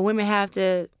 Women have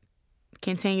to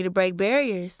continue to break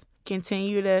barriers,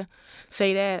 continue to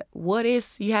say that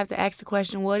you have to ask the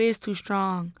question, what is too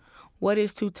strong? What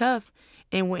is too tough?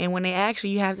 And when they ask you,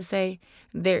 you have to say,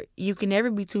 you can never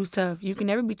be too tough. You can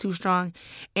never be too strong.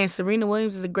 And Serena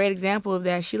Williams is a great example of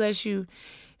that.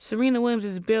 Serena Williams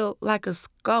is built like a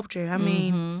sculpture. I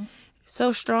mean,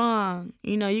 so strong.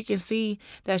 You know, you can see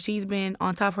that she's been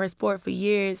on top of her sport for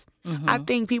years. I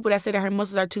think people that say that her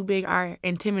muscles are too big are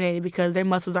intimidated because their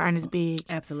muscles aren't as big.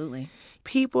 Absolutely.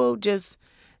 People just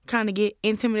kind of get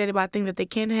intimidated by things that they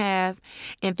can have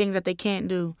and things that they can't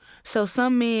do. So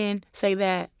some men say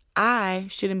that I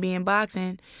shouldn't be in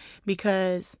boxing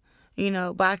because, you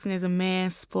know, boxing is a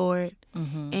man's sport.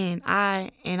 And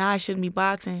I shouldn't be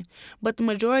boxing. But the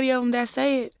majority of them that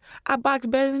say it, I box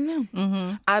better than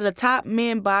them. Out of the top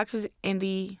men boxers in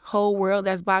the whole world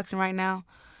that's boxing right now,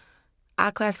 I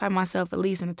classify myself at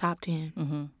least in the top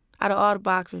 10. Out of all the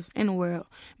boxers in the world,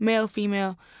 male,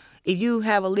 female, if you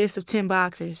have a list of 10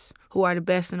 boxers who are the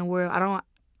best in the world, I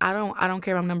don't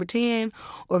care if I'm number 10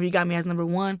 or if you got me as number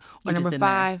 1 or number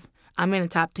 5. I'm in the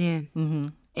top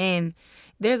 10. And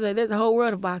there's a whole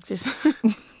world of boxers.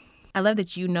 I love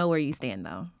that you know where you stand,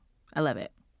 though. I love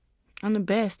it. I'm the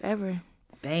best ever.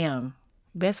 Bam.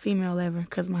 Best female ever,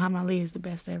 because Muhammad Ali is the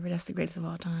best ever. That's the greatest of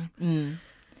all time.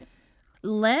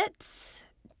 Let's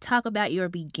talk about your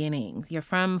beginnings. You're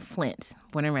from Flint,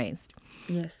 born and raised.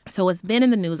 Yes. So it's been in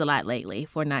the news a lot lately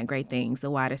for Not Great Things,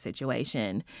 the water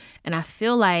situation. And I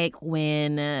feel like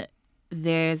when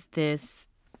there's this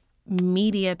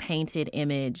media-painted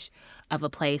image of a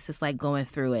place that's like going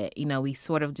through it, you know, we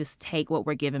sort of just take what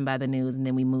we're given by the news and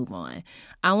then we move on.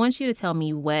 I want you to tell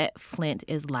me what Flint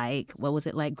is like. What was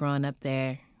it like growing up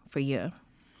there for you?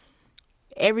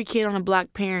 Every kid on the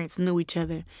block, parents knew each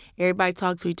other. Everybody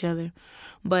talked to each other.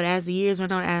 But as the years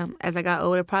went on, as I got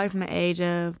older, probably from the age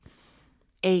of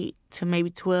 8 to maybe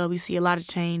 12, you see a lot of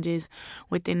changes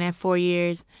within that 4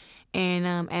 years.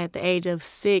 And at the age of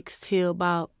 6 till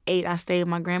about 8, I stayed with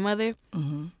my grandmother.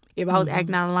 If I was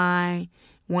acting out of line,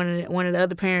 one of the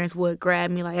other parents would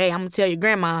grab me like, hey, I'm going to tell your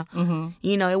grandma.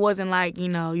 You know, it wasn't like, you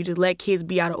know, you just let kids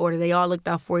be out of order. They all looked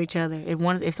out for each other.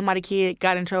 If somebody's kid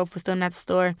got in trouble for stealing at the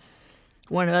store,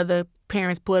 one of the other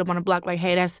parents put up on the block like,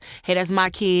 hey, that's my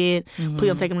kid. Please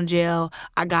don't take him to jail.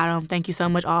 I got him. Thank you so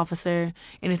much, officer.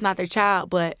 And it's not their child,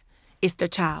 but it's their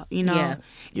child, you know. Yeah.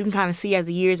 You can kind of see as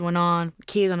the years went on,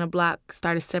 kids on the block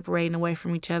started separating away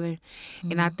from each other.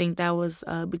 And I think that was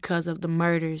because of the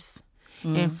murders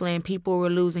in Flint. People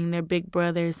were losing their big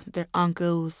brothers, their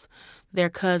uncles, their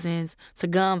cousins to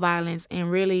gun violence.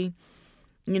 And really,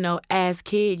 as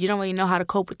kids, you don't really know how to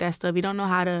cope with that stuff. You don't know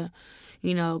how to,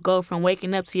 go from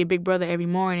waking up to your big brother every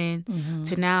morning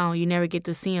to now you never get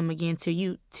to see him again till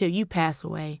you pass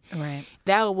away. Right.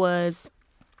 That was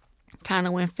kind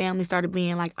of when family started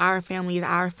being like, our family is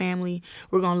our family.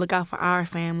 We're going to look out for our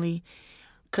family.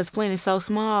 Because Flint is so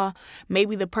small,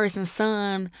 maybe the person's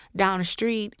son down the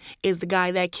street is the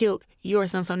guy that killed your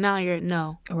son. So now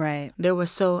no. Right. There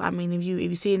was if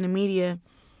you see in the media,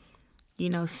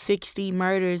 60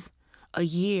 murders a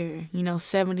year,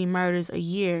 70 murders a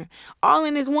year, all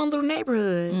in this one little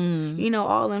neighborhood,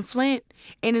 all in Flint.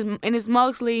 And it's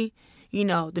mostly,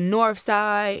 the north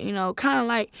side, kind of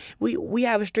like we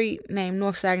have a street named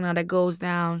North Saginaw that goes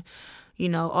down,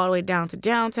 all the way down to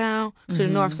downtown to the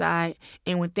north side.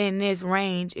 And within this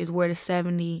range is where the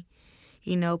 70,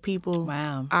 people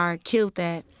are killed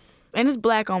at. And it's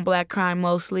black on black crime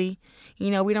mostly.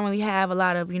 We don't really have a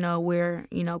lot of, where,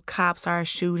 cops are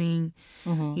shooting,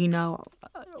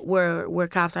 where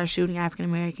cops are shooting African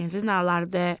Americans. There's not a lot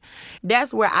of that.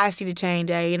 That's where I see the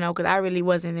change at, because I really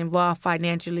wasn't involved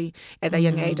financially at that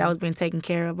young age. I was being taken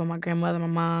care of by my grandmother, my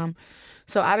mom.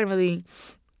 So I didn't really,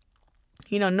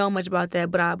 know much about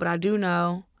that. But I do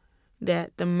know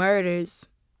that the murders,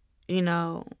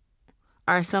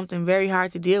 are something very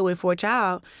hard to deal with for a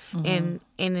child. And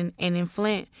in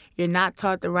Flint, you're not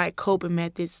taught the right coping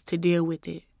methods to deal with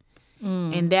it.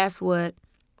 And that's what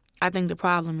I think the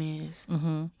problem is,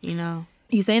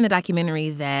 You say in the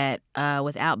documentary that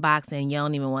without boxing, you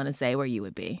don't even want to say where you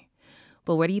would be.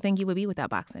 But where do you think you would be without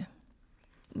boxing?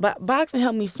 But boxing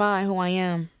helped me find who I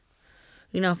am,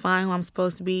 find who I'm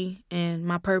supposed to be and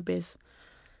my purpose.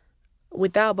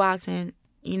 Without boxing,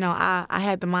 I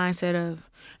had the mindset of,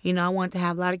 I wanted to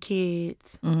have a lot of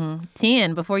kids.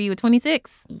 10 before you were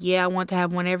 26. Yeah, I wanted to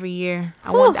have one every year.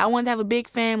 I wanted to have a big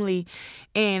family.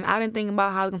 And I didn't think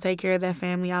about how I was going to take care of that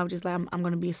family. I was just like, I'm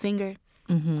going to be a singer.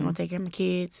 I'm going to take care of my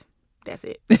kids. That's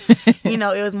it. It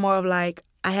was more of like,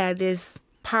 I had this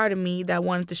part of me that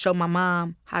wanted to show my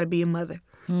mom how to be a mother.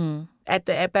 At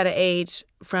an age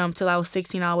from till I was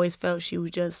 16, I always felt she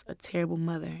was just a terrible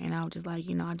mother. And I was just like,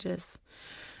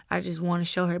 I just want to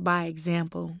show her by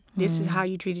example. This is how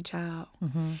you treat a child.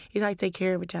 It's how you take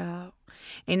care of a child.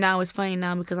 And now it's funny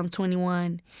now because I'm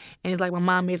 21, and it's like my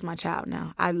mom is my child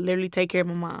now. I literally take care of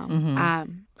my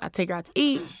mom. I take her out to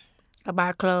eat. I buy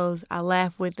her clothes. I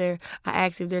laugh with her. I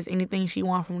ask if there's anything she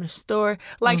wants from the store.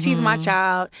 Like she's my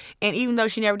child. And even though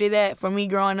she never did that for me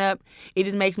growing up, it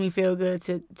just makes me feel good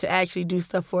to actually do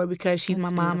stuff for her because she's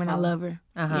my mom and I love her.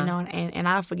 And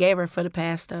I forgave her for the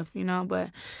past stuff, but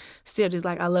still just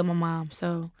like I love my mom.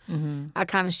 So I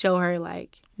kind of show her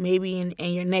like maybe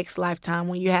in your next lifetime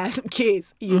when you have some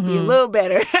kids, you'll be a little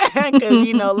better because,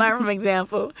 learn from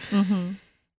example.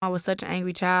 I was such an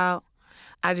angry child.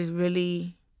 I just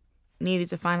really needed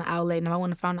to find an outlet. And if I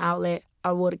wouldn't have found an outlet,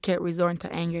 I would have kept resorting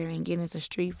to anger and getting into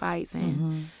street fights.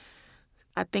 And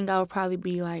I think I would probably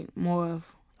be like more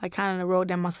of like kind of the road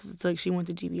that my sister took. She went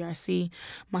to GBRC.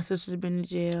 My sister's been in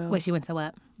jail. Wait, she went to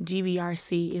what?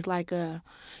 GBRC. It's like a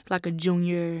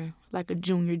junior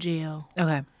jail.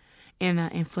 Okay.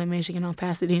 In Flint, Michigan, on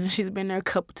Pasadena. She's been there a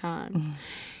couple times.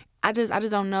 I just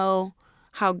don't know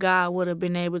how God would have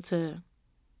been able to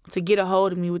get a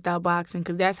hold of me without boxing,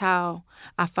 because that's how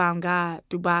I found God,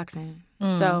 through boxing.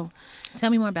 So tell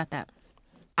me more about that.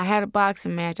 I had a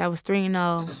boxing match. I was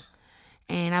 3-0,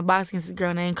 and I boxed against a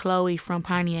girl named Chloe from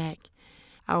Pontiac.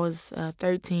 I was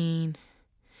 13.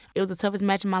 It was the toughest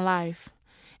match of my life,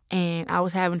 and I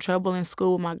was having trouble in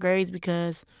school with my grades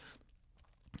because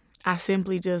I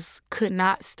simply just could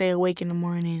not stay awake in the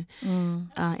morning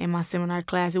in my seminar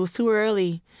class. It was too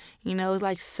early. It was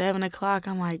like 7 o'clock.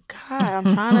 I'm like, God,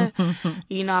 I'm trying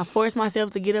to, I forced myself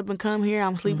to get up and come here.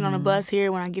 I'm sleeping on the bus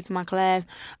here when I get to my class.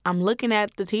 I'm looking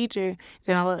at the teacher.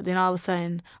 Then all of a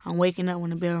sudden, I'm waking up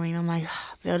when the bell rings. I'm like,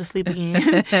 I fell asleep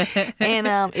again.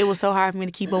 And it was so hard for me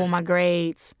to keep up with my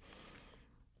grades.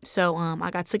 So I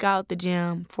got took out the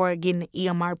gym for getting the E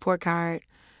on my report card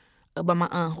by my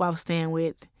aunt who I was staying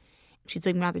with. She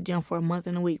took me out the gym for a month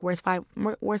and a week. Worst 5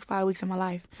 weeks of my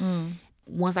life.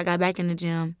 Once I got back in the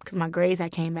gym, because my grades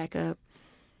had came back up,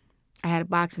 I had a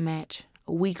boxing match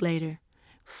a week later.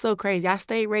 So crazy. I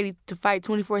stayed ready to fight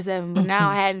 24/7, but now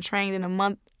I hadn't trained in a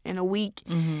month and a week,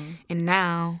 and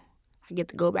now I get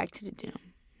to go back to the gym.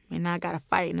 And now I got to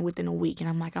fight within a week, and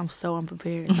I'm like, I'm so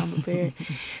unprepared,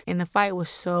 And the fight was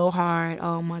so hard.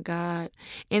 Oh, my God.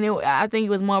 And I think it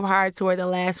was more hard toward the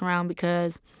last round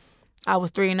because I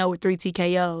was 3-0 with 3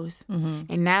 TKOs.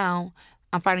 And now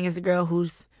I'm fighting against a girl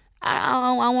who's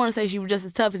I want to say she was just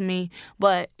as tough as me,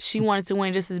 but she wanted to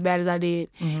win just as bad as I did.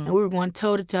 And we were going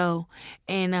toe to toe.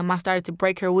 And I started to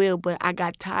break her will, but I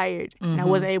got tired and I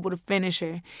wasn't able to finish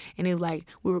her. And it was like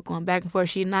we were going back and forth.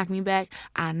 She'd knock me back,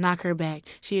 I'd knock her back.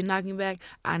 She'd knock me back,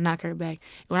 I'd knock her back.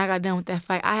 When I got done with that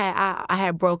fight, I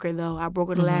had broke her though. I broke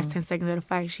her the last 10 seconds of the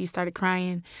fight. She started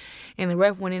crying, and the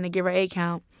ref went in to give her 8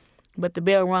 count. But the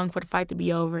bell rung for the fight to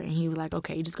be over, and he was like,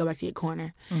 okay, you just go back to your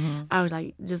corner. I was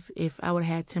like, just if I would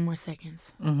have had 10 more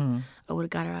seconds, I would have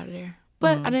got her out of there.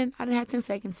 But I didn't have 10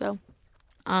 seconds, so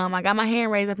I got my hand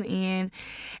raised at the end,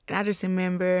 and I just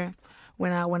remember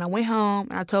when I went home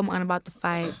and I told my aunt about the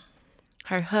fight,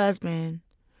 her husband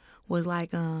was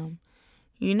like, God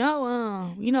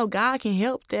can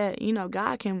help that.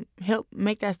 God can help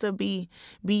make that stuff be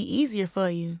easier for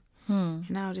you.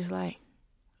 And I was just like,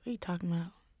 what are you talking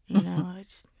about? I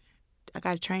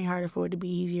got to train harder for it to be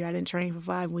easier. I didn't train for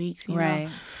 5 weeks, you know.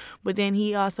 But then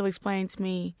he also explained to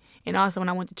me, and also when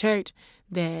I went to church,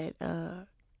 that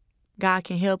God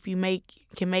can help you make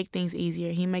things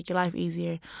easier. He make your life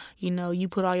easier. You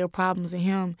put all your problems in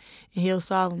him, and he'll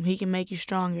solve them. He can make you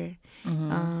stronger.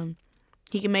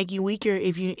 He can make you weaker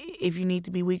if you need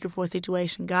to be weaker for a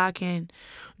situation. God can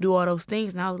do all those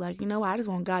things. And I was like, I just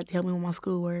want God to help me with my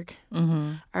schoolwork.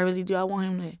 I really do. I want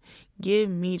him to give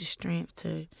me the strength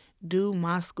to do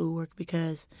my schoolwork,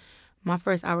 because my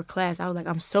first hour class, I was like,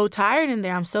 I'm so tired in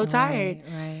there. I'm so tired.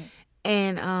 Right.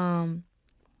 And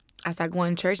I started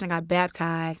going to church and I got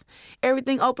baptized.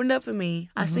 Everything opened up for me.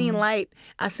 I seen light.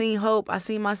 I seen hope. I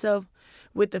seen myself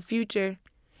with the future.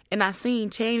 And I seen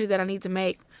changes that I need to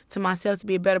make to myself to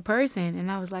be a better person.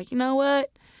 And I was like, you know what?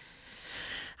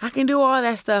 I can do all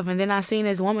that stuff. And then I seen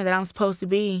this woman that I'm supposed to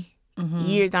be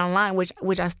years down the line,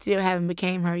 which I still haven't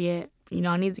became her yet.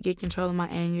 I need to get control of my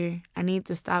anger. I need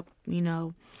to stop,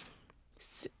 it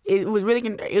was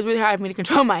really hard for me to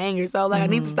control my anger. So I was like, I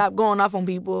need to stop going off on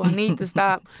people. I need to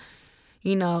stop,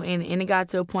 and it got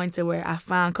to a point to where I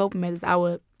found coping methods. I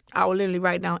would literally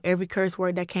write down every curse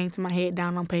word that came to my head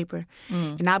down on paper.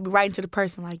 And I'll be writing to the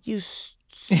person like, you just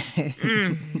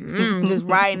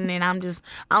writing, and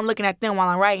I'm looking at them while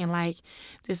I'm writing like,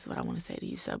 this is what I want to say to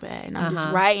you so bad. And I'm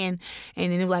just writing,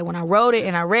 and then it was like when I wrote it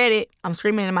and I read it, I'm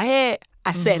screaming in my head,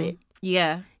 I said it.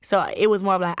 Yeah. So it was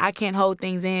more of like, I can't hold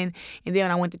things in. And then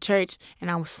when I went to church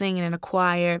and I was singing in a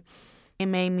choir, it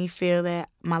made me feel that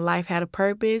my life had a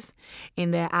purpose,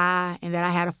 and that I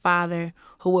had a father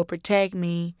who would protect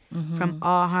me from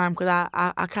all harm. Because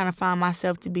I kind of found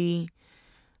myself to be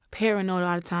paranoid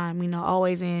all the time,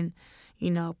 always in,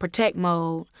 protect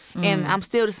mode. And I'm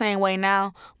still the same way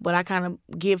now, but I kind of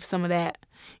give some of that,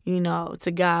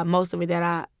 to God, most of it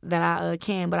that I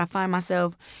can. But I find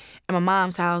myself at my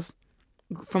mom's house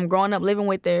from growing up living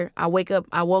with her. I woke up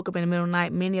in the middle of the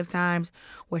night many of times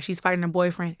where she's fighting her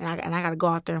boyfriend, and I got to go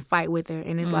out there and fight with her.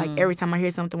 And it's like every time I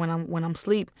hear something when I'm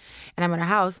asleep and I'm at her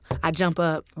house, I jump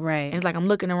up. Right. And it's like I'm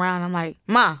looking around. I'm like,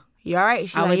 Ma, you all right?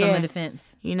 She's always like, yeah. on the defense.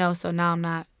 So now I'm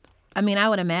not. I mean, I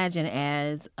would imagine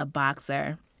as a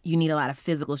boxer, you need a lot of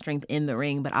physical strength in the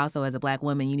ring, but also as a Black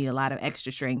woman, you need a lot of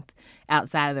extra strength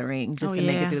outside of the ring just to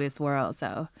make it through this world.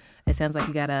 So it sounds like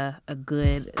you got a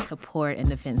good support and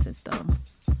defense system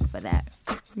for that.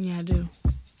 Yeah, I do.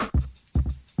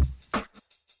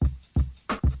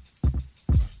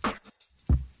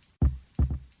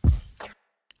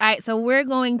 All right, so we're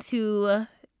going to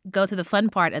go to the fun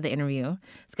part of the interview.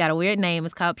 It's got a weird name.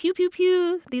 It's called Pew Pew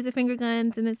Pew. These are finger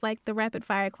guns, and it's like the rapid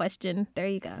fire question. There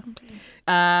you go.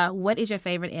 Okay. What is your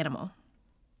favorite animal?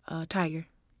 Tiger.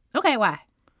 Okay, why?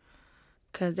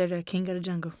 Because they're the king of the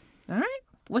jungle. All right.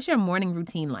 What's your morning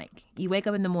routine like? You wake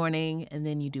up in the morning, and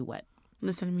then you do what?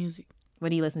 Listen to music. What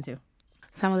do you listen to?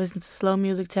 Some I listen to slow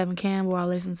music, Tevin Campbell.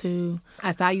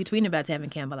 I saw you tweeting about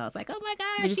Tevin Campbell. I was like, oh my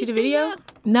God. Did you see the video? Young.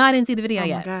 No, I didn't see the video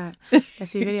yet. Oh my God. I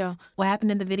see the video. What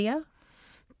happened in the video?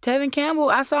 Tevin Campbell,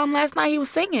 I saw him last night. He was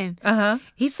singing.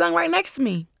 He sung right next to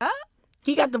me.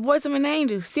 He got the voice of an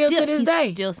angel still to this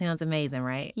day. Still sounds amazing,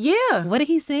 right? Yeah. What did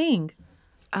he sing?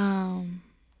 Now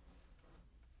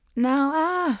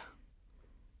I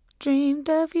dreamed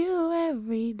of you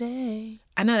every day.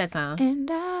 I know that song.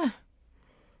 And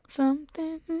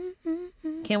something.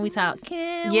 Can we talk?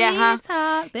 Can we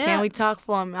talk? Can we talk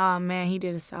for him? Oh man, he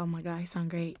did oh my God, he sung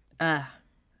great. I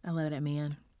love that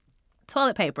man.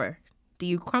 Toilet paper. Do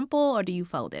you crumple or do you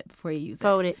fold it before you use it?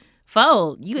 Fold it.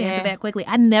 Fold. You answer that quickly.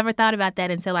 I never thought about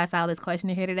that until I saw this question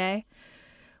here today.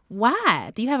 Why?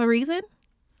 Do you have a reason?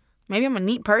 Maybe I'm a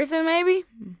neat person, maybe?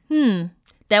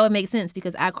 That would make sense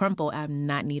because I crumple. I'm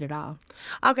not neat at all.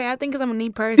 Okay, I think because I'm a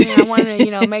neat person, I want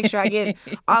to, make sure I get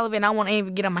all of it. And I want to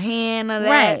even get on my hand, none of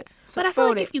that. Right. But I feel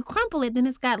like if you crumple it, then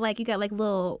it's got like, you got like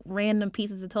little random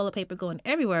pieces of toilet paper going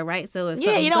everywhere, right? So if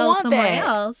something you don't goes want somewhere that.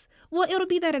 else, well, it'll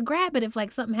be there to grab it if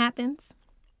like something happens.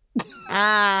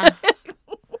 Ah.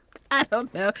 I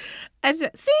don't know.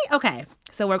 Okay.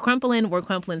 So we're crumpling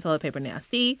toilet paper now.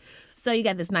 See? So you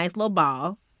got this nice little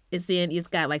ball. It's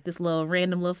got like this little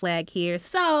random little flag here.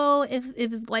 So if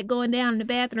it's like going down in the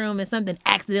bathroom and something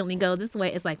accidentally goes this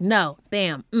way, it's like, no,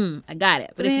 bam, I got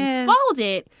it. But if you fold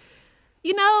it,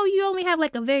 you only have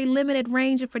like a very limited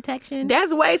range of protection.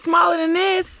 That's way smaller than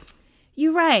this.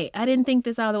 You're right. I didn't think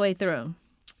this all the way through.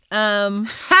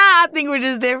 I think we're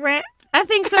just different. I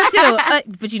think so too.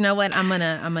 But you know what? I'm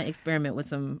gonna experiment with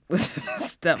some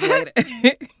stuff later.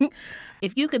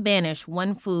 If you could banish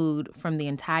one food from the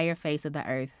entire face of the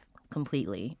earth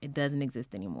completely, it doesn't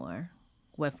exist anymore,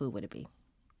 what food would it be?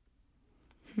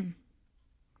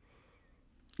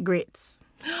 Grits.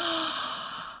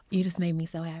 You just made me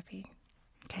so happy.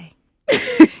 Okay.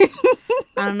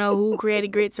 I don't know who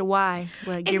created grits or why,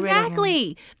 but get rid of him.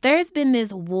 Exactly. There's been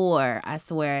this war, I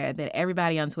swear, that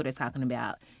everybody on Twitter is talking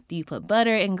about. Do you put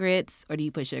butter in grits or do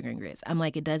you put sugar in grits? I'm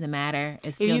like, it doesn't matter.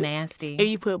 It's still nasty. If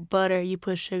you put butter, you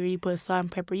put sugar, you put salt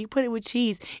and pepper, you put it with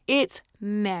cheese, it's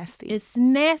nasty. It's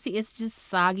nasty. It's just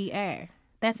soggy air.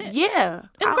 That's it. Yeah.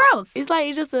 It's gross. It's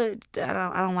like,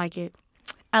 I don't like it.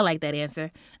 I like that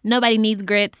answer. Nobody needs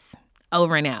grits.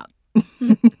 Over and out.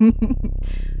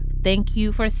 Thank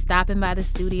you for stopping by the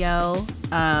studio.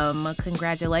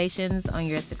 Congratulations on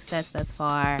your success thus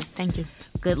far. Thank you.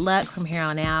 Good luck from here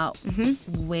on out.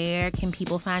 Mm-hmm. Where can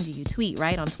people find you? You tweet,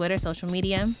 right? On Twitter, social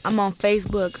media? I'm on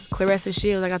Facebook, Claressa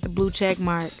Shields. I got the blue check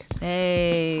mark.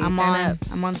 Hey, I'm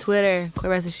on Twitter,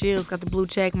 Claressa Shields. Got the blue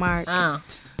check mark. I'm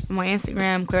on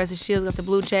Instagram, Claressa Shields. Got the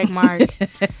blue check mark.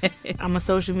 I'm a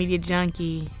social media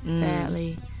junkie,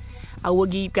 sadly. I will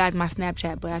give you guys my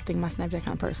Snapchat, but I think my Snapchat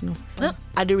kind of personal. So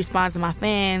I do respond to my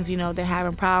fans. They're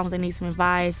having problems. They need some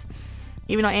advice.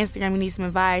 Even on Instagram, you need some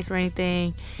advice or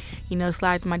anything,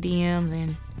 slide to my DMs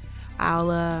and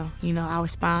I'll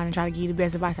respond and try to give you the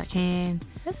best advice I can.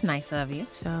 That's nice of you.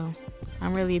 So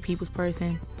I'm really a people's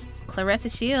person.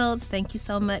 Claressa Shields, thank you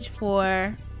so much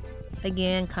for,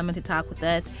 again, coming to talk with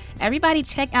us. Everybody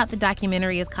check out the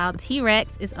documentary. It's called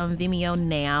T-Rex. It's on Vimeo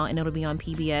now, and it'll be on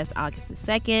PBS August the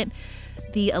 2nd.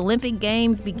 The Olympic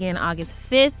Games begin August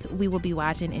 5th. We will be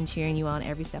watching and cheering you on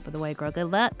every step of the way. Girl, good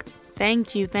luck.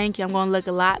 Thank you. I'm going to look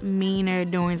a lot meaner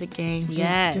during the games.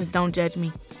 Yes. Just don't judge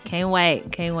me. Can't wait.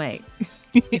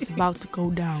 It's about to go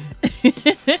down.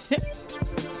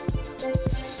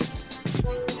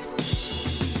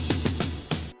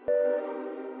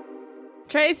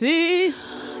 Tracy.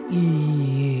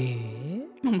 Yeah.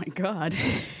 Oh my God.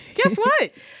 Guess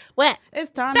what? What?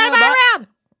 It's time to round.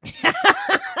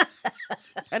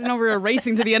 I didn't know we were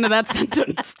racing to the end of that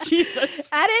sentence. Jesus.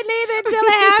 I didn't either until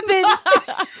it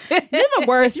happened. You're the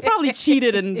worst. You probably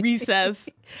cheated in recess.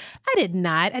 I did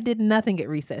not. I did nothing at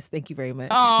recess. Thank you very much.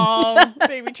 Oh,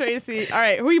 baby Tracy. All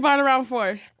right. Who are you buying around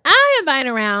for? I am buying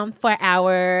around for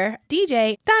our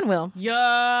DJ, Don Will.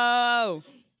 Yo.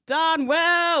 Don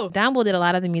Will. Don Will did a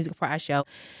lot of the music for our show.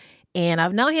 And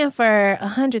I've known him for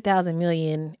 100,000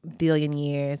 million billion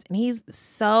years. And he's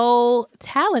so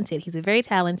talented. He's a very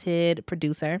talented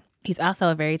producer. He's also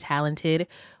a very talented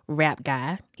rap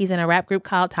guy. He's in a rap group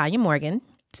called Tanya Morgan.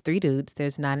 It's 3 dudes.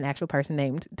 There's not an actual person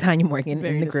named Tanya Morgan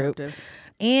in the group.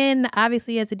 And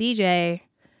obviously as a DJ,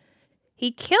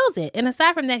 he kills it. And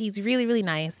aside from that, he's really, really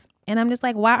nice. And I'm just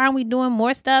like, why aren't we doing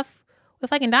more stuff with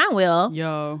fucking Don Will?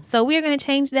 Yo. So we're going to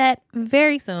change that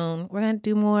very soon. We're going to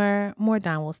do more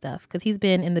Don Will stuff because he's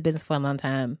been in the business for a long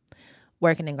time,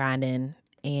 working and grinding.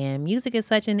 And music is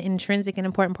such an intrinsic and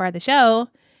important part of the show.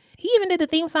 He even did the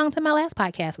theme song to my last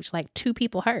podcast, which like 2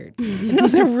 people heard. And it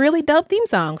was a really dope theme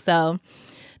song. So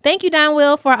thank you, Don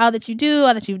Will, for all that you do,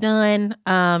 all that you've done.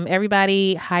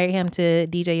 Everybody hire him to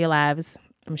DJ your lives.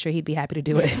 I'm sure he'd be happy to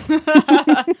do it.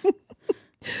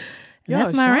 Yo,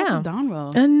 that's my round. Don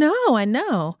Will. I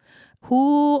know.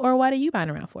 Who or what are you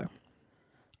buying around for?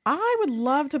 I would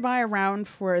love to buy around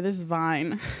for this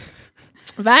Vine.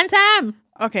 Vine time.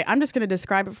 Okay, I'm just going to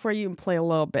describe it for you and play a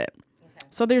little bit. Okay.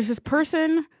 So there's this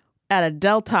person at a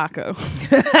Del Taco,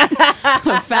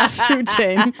 a fast food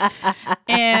chain.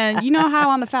 And you know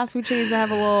how on the fast food chains they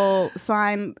have a little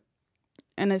sign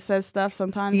and it says stuff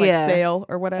sometimes like sale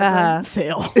or whatever.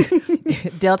 Sale.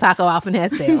 Del Taco often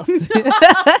has sales.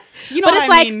 You know, but it's what I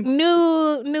like mean?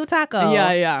 new taco.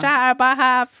 Yeah. Chai,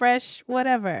 Baja, fresh,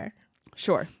 whatever.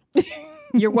 Sure.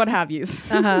 Your what have yous.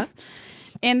 Uh-huh.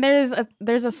 And there's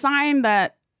a sign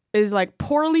that is like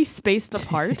poorly spaced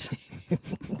apart.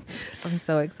 I'm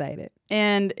so excited.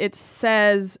 And it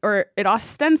says, or it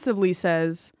ostensibly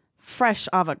says, fresh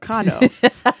avocado.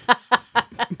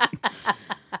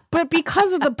 But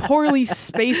because of the poorly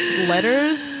spaced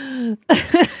letters,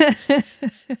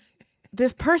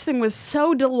 this person was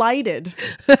so delighted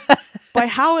by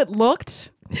how it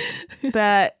looked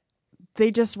that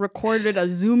they just recorded a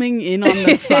zooming in on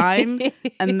the sign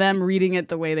and them reading it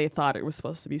the way they thought it was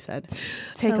supposed to be said.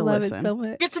 Take a listen. It so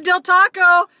much. Get to Del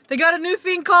Taco. They got a new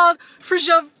thing called free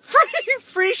shavacado.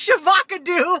 Free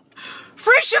shavacado.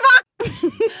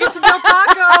 Get to Del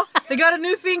Taco. They got a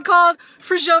new thing called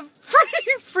free shavacado.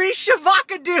 Free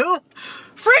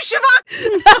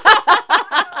shavacado.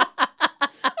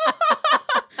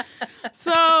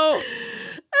 So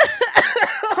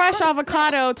fresh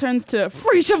avocado turns to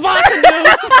free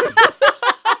shavacado.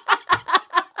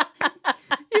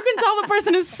 You can tell the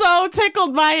person is so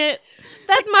tickled by it.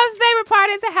 That's my favorite part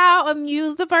is how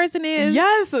amused the person is.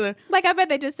 Yes. Like, I bet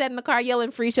they just sat in the car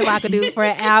yelling free shavacado for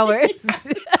hours.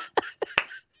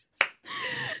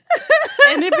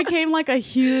 And it became like a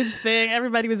huge thing.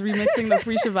 Everybody was remixing the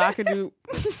free shavacado.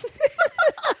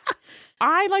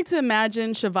 I like to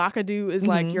imagine shavacado is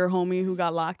like your homie who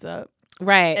got locked up.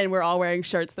 Right. And we're all wearing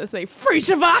shirts that say free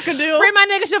shavacado. Free my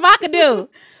nigga shavacado.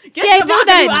 Get he ain't do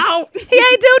nothing. out. He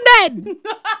ain't do nothing.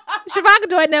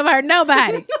 Shavacado ain't never hurt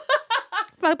nobody.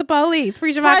 Fuck the police.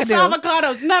 Free shavacado. Fresh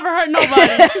avocados never hurt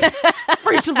nobody.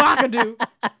 Free shavacado.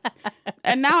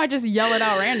 And now I just yell it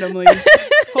out randomly,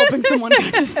 hoping someone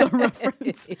catches the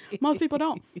reference. Most people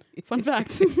don't. Fun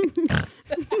fact.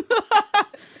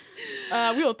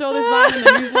 We will throw this vibe in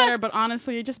the newsletter, but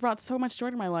honestly, it just brought so much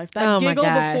joy to my life. That giggle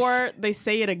before they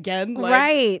say it again. Like,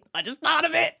 right. I just thought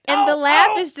of it. And the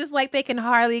laugh is just like they can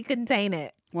hardly contain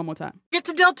it. One more time. Get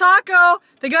to Del Taco.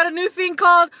 They got a new thing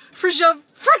called free shavacado.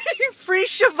 Free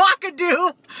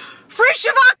shavacado.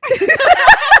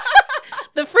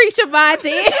 The free shavacado at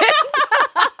the end.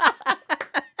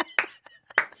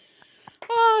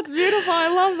 Oh, it's beautiful. I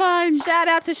love Vine. Shout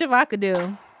out to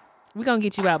shavacado. We're going to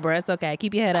get you out, bro. It's okay.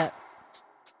 Keep your head up.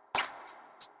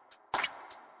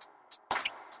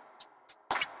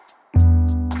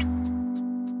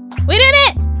 We did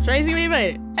it! Tracy, we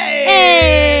made it.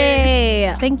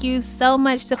 Hey! Thank you so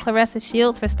much to Clarissa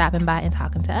Shields for stopping by and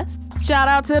talking to us. Shout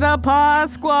out to the Pod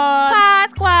Squad. Pod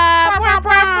Squad.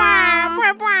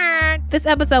 This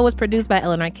episode was produced by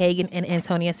Eleanor Kagan and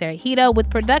Antonia Cerejito with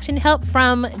production help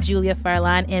from Julia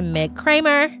Furlan and Meg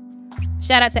Kramer.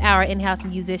 Shout out to our in-house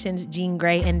musicians, Jean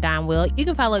Gray and Don Will. You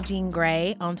can follow Jean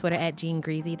Gray on Twitter at Jean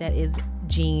Greasy. That is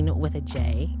Jean with a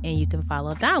J. And you can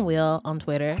follow Don Will on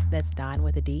Twitter. That's Don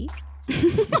with a D.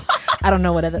 I don't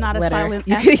know what other Not letter a silent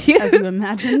you F, could use. as you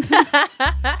imagined.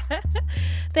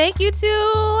 Thank you to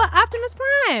Optimus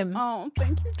Prime. Oh,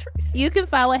 thank you, Tracy. You can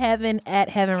follow Heaven at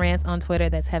Heaven Rants on Twitter.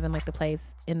 That's heaven like the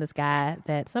place in the sky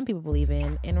that some people believe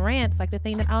in. And rants like the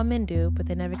thing that all men do, but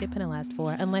they never get penalized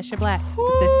for unless you're black,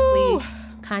 specifically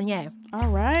Kanye. All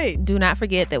right. Do not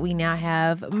forget that we now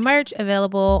have merch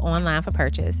available online for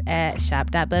purchase at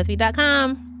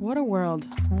shop.buzzfeed.com. What a world.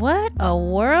 What a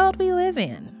world we live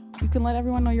in. You can let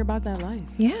everyone know you're about that life.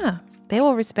 Yeah. They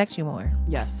will respect you more.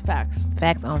 Yes, facts.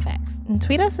 Facts on facts. And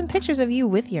tweet us some pictures of you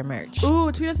with your merch.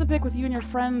 Ooh, tweet us a pic with you and your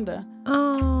friend.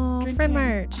 Oh, friend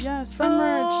merch. Yes, friend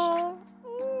merch.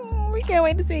 We can't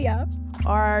wait to see y'all.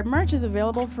 Our merch is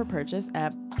available for purchase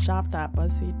at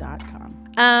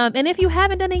shop.buzzfeed.com. And if you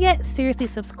haven't done it yet, seriously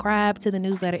subscribe to the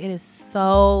newsletter. It is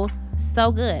so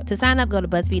good. To sign up, go to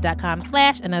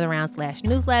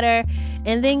buzzfeed.com/anotherround/newsletter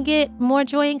and then get more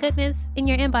joy and goodness in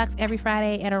your inbox every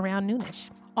Friday at around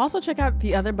noonish. Also, check out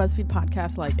the other BuzzFeed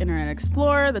podcasts like Internet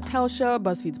Explorer, The Tell Show,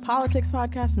 BuzzFeed's Politics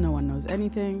podcast, No One Knows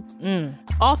Anything.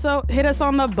 Also, hit us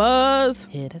on the buzz.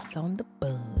 Hit us on the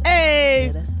buzz. Hey!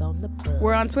 Hit us on the buzz.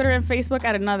 We're on Twitter and Facebook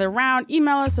at Another Round.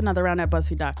 Email us,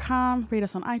 anotherround@buzzfeed.com. Rate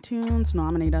us on iTunes.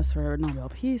 Nominate us for Nobel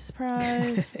Peace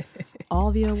Prize.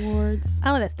 All the awards.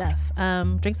 All of that stuff.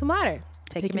 Drink some water.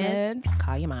 Take your meds. meds.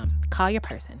 Call your mom. Call your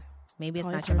person. Maybe it's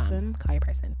Call not your your mom. person. Call your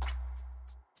person.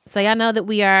 So y'all know that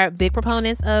we are big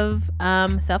proponents of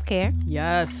self-care.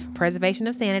 Yes. Preservation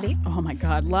of sanity. Oh my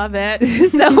God, love it.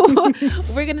 So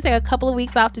we're going to take a couple of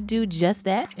weeks off to do just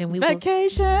that. And we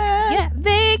Vacation. Yeah,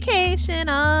 vacation,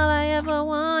 all I ever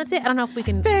wanted. I don't know if we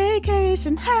can.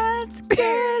 Vacation, let's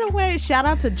get away. Shout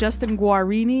out to Justin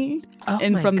Guarini.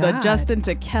 And my from the God. Justin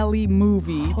to Kelly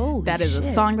movie. Holy that is shit.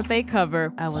 a song that they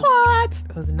cover. I was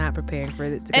not preparing for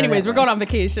it to go Anyways, that we're way. going on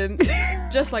vacation.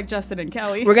 Just like Justin and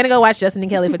Kelly. We're going to go watch Justin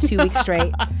and Kelly for 2 weeks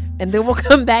straight. And then we'll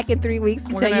come back in 3 weeks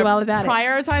and We're tell you gonna all about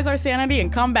prioritize our sanity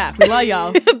and come back. We love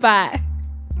y'all. it. Bye.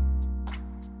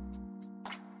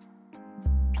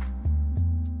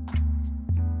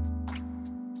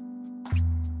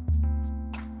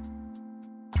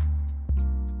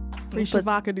 Free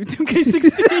Shavakadu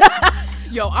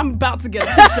 2K16. Yo, I'm about to get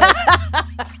a t-shirt.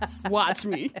 Watch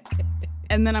me.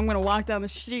 And then I'm going to walk down the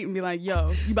street and be like,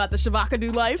 yo, you about the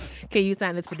Shavakadu life? Can you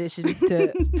sign this petition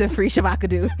to free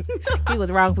Shavakadu? He was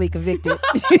wrongfully convicted.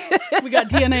 We got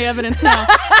DNA evidence now.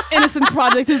 Innocence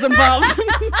Project is involved.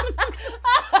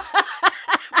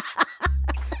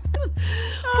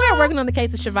 We're working on the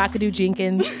case of Shavakadu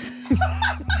Jenkins. Why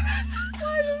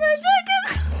is it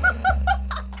Jenkins?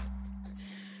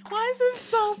 Why is this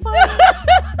so funny?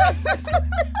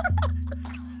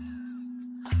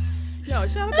 Yo,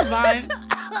 shout out to Vine.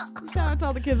 Shout out to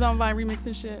all the kids on Vine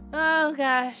remixing shit. Oh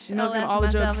gosh. Milking all the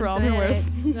jokes for all they're worth.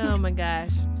 Oh my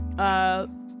gosh.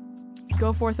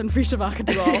 Go forth and free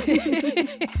Shavakadu all.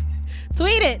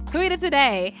 Tweet it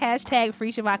today. Hashtag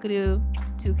free Shavakadu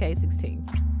 2K16.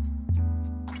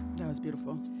 That was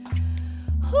beautiful.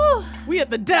 Whew. We at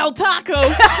the Del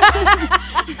Taco.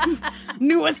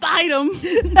 Newest item.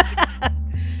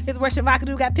 Is where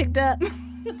Shavakadu got picked up.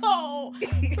 No,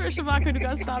 where Shavakadu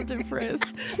got stopped and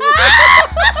frisked.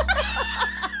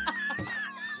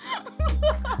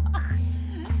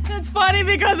 It's funny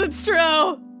because it's true.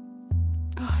 Oh,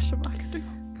 Shavakadu.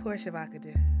 Poor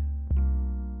Shavakadu.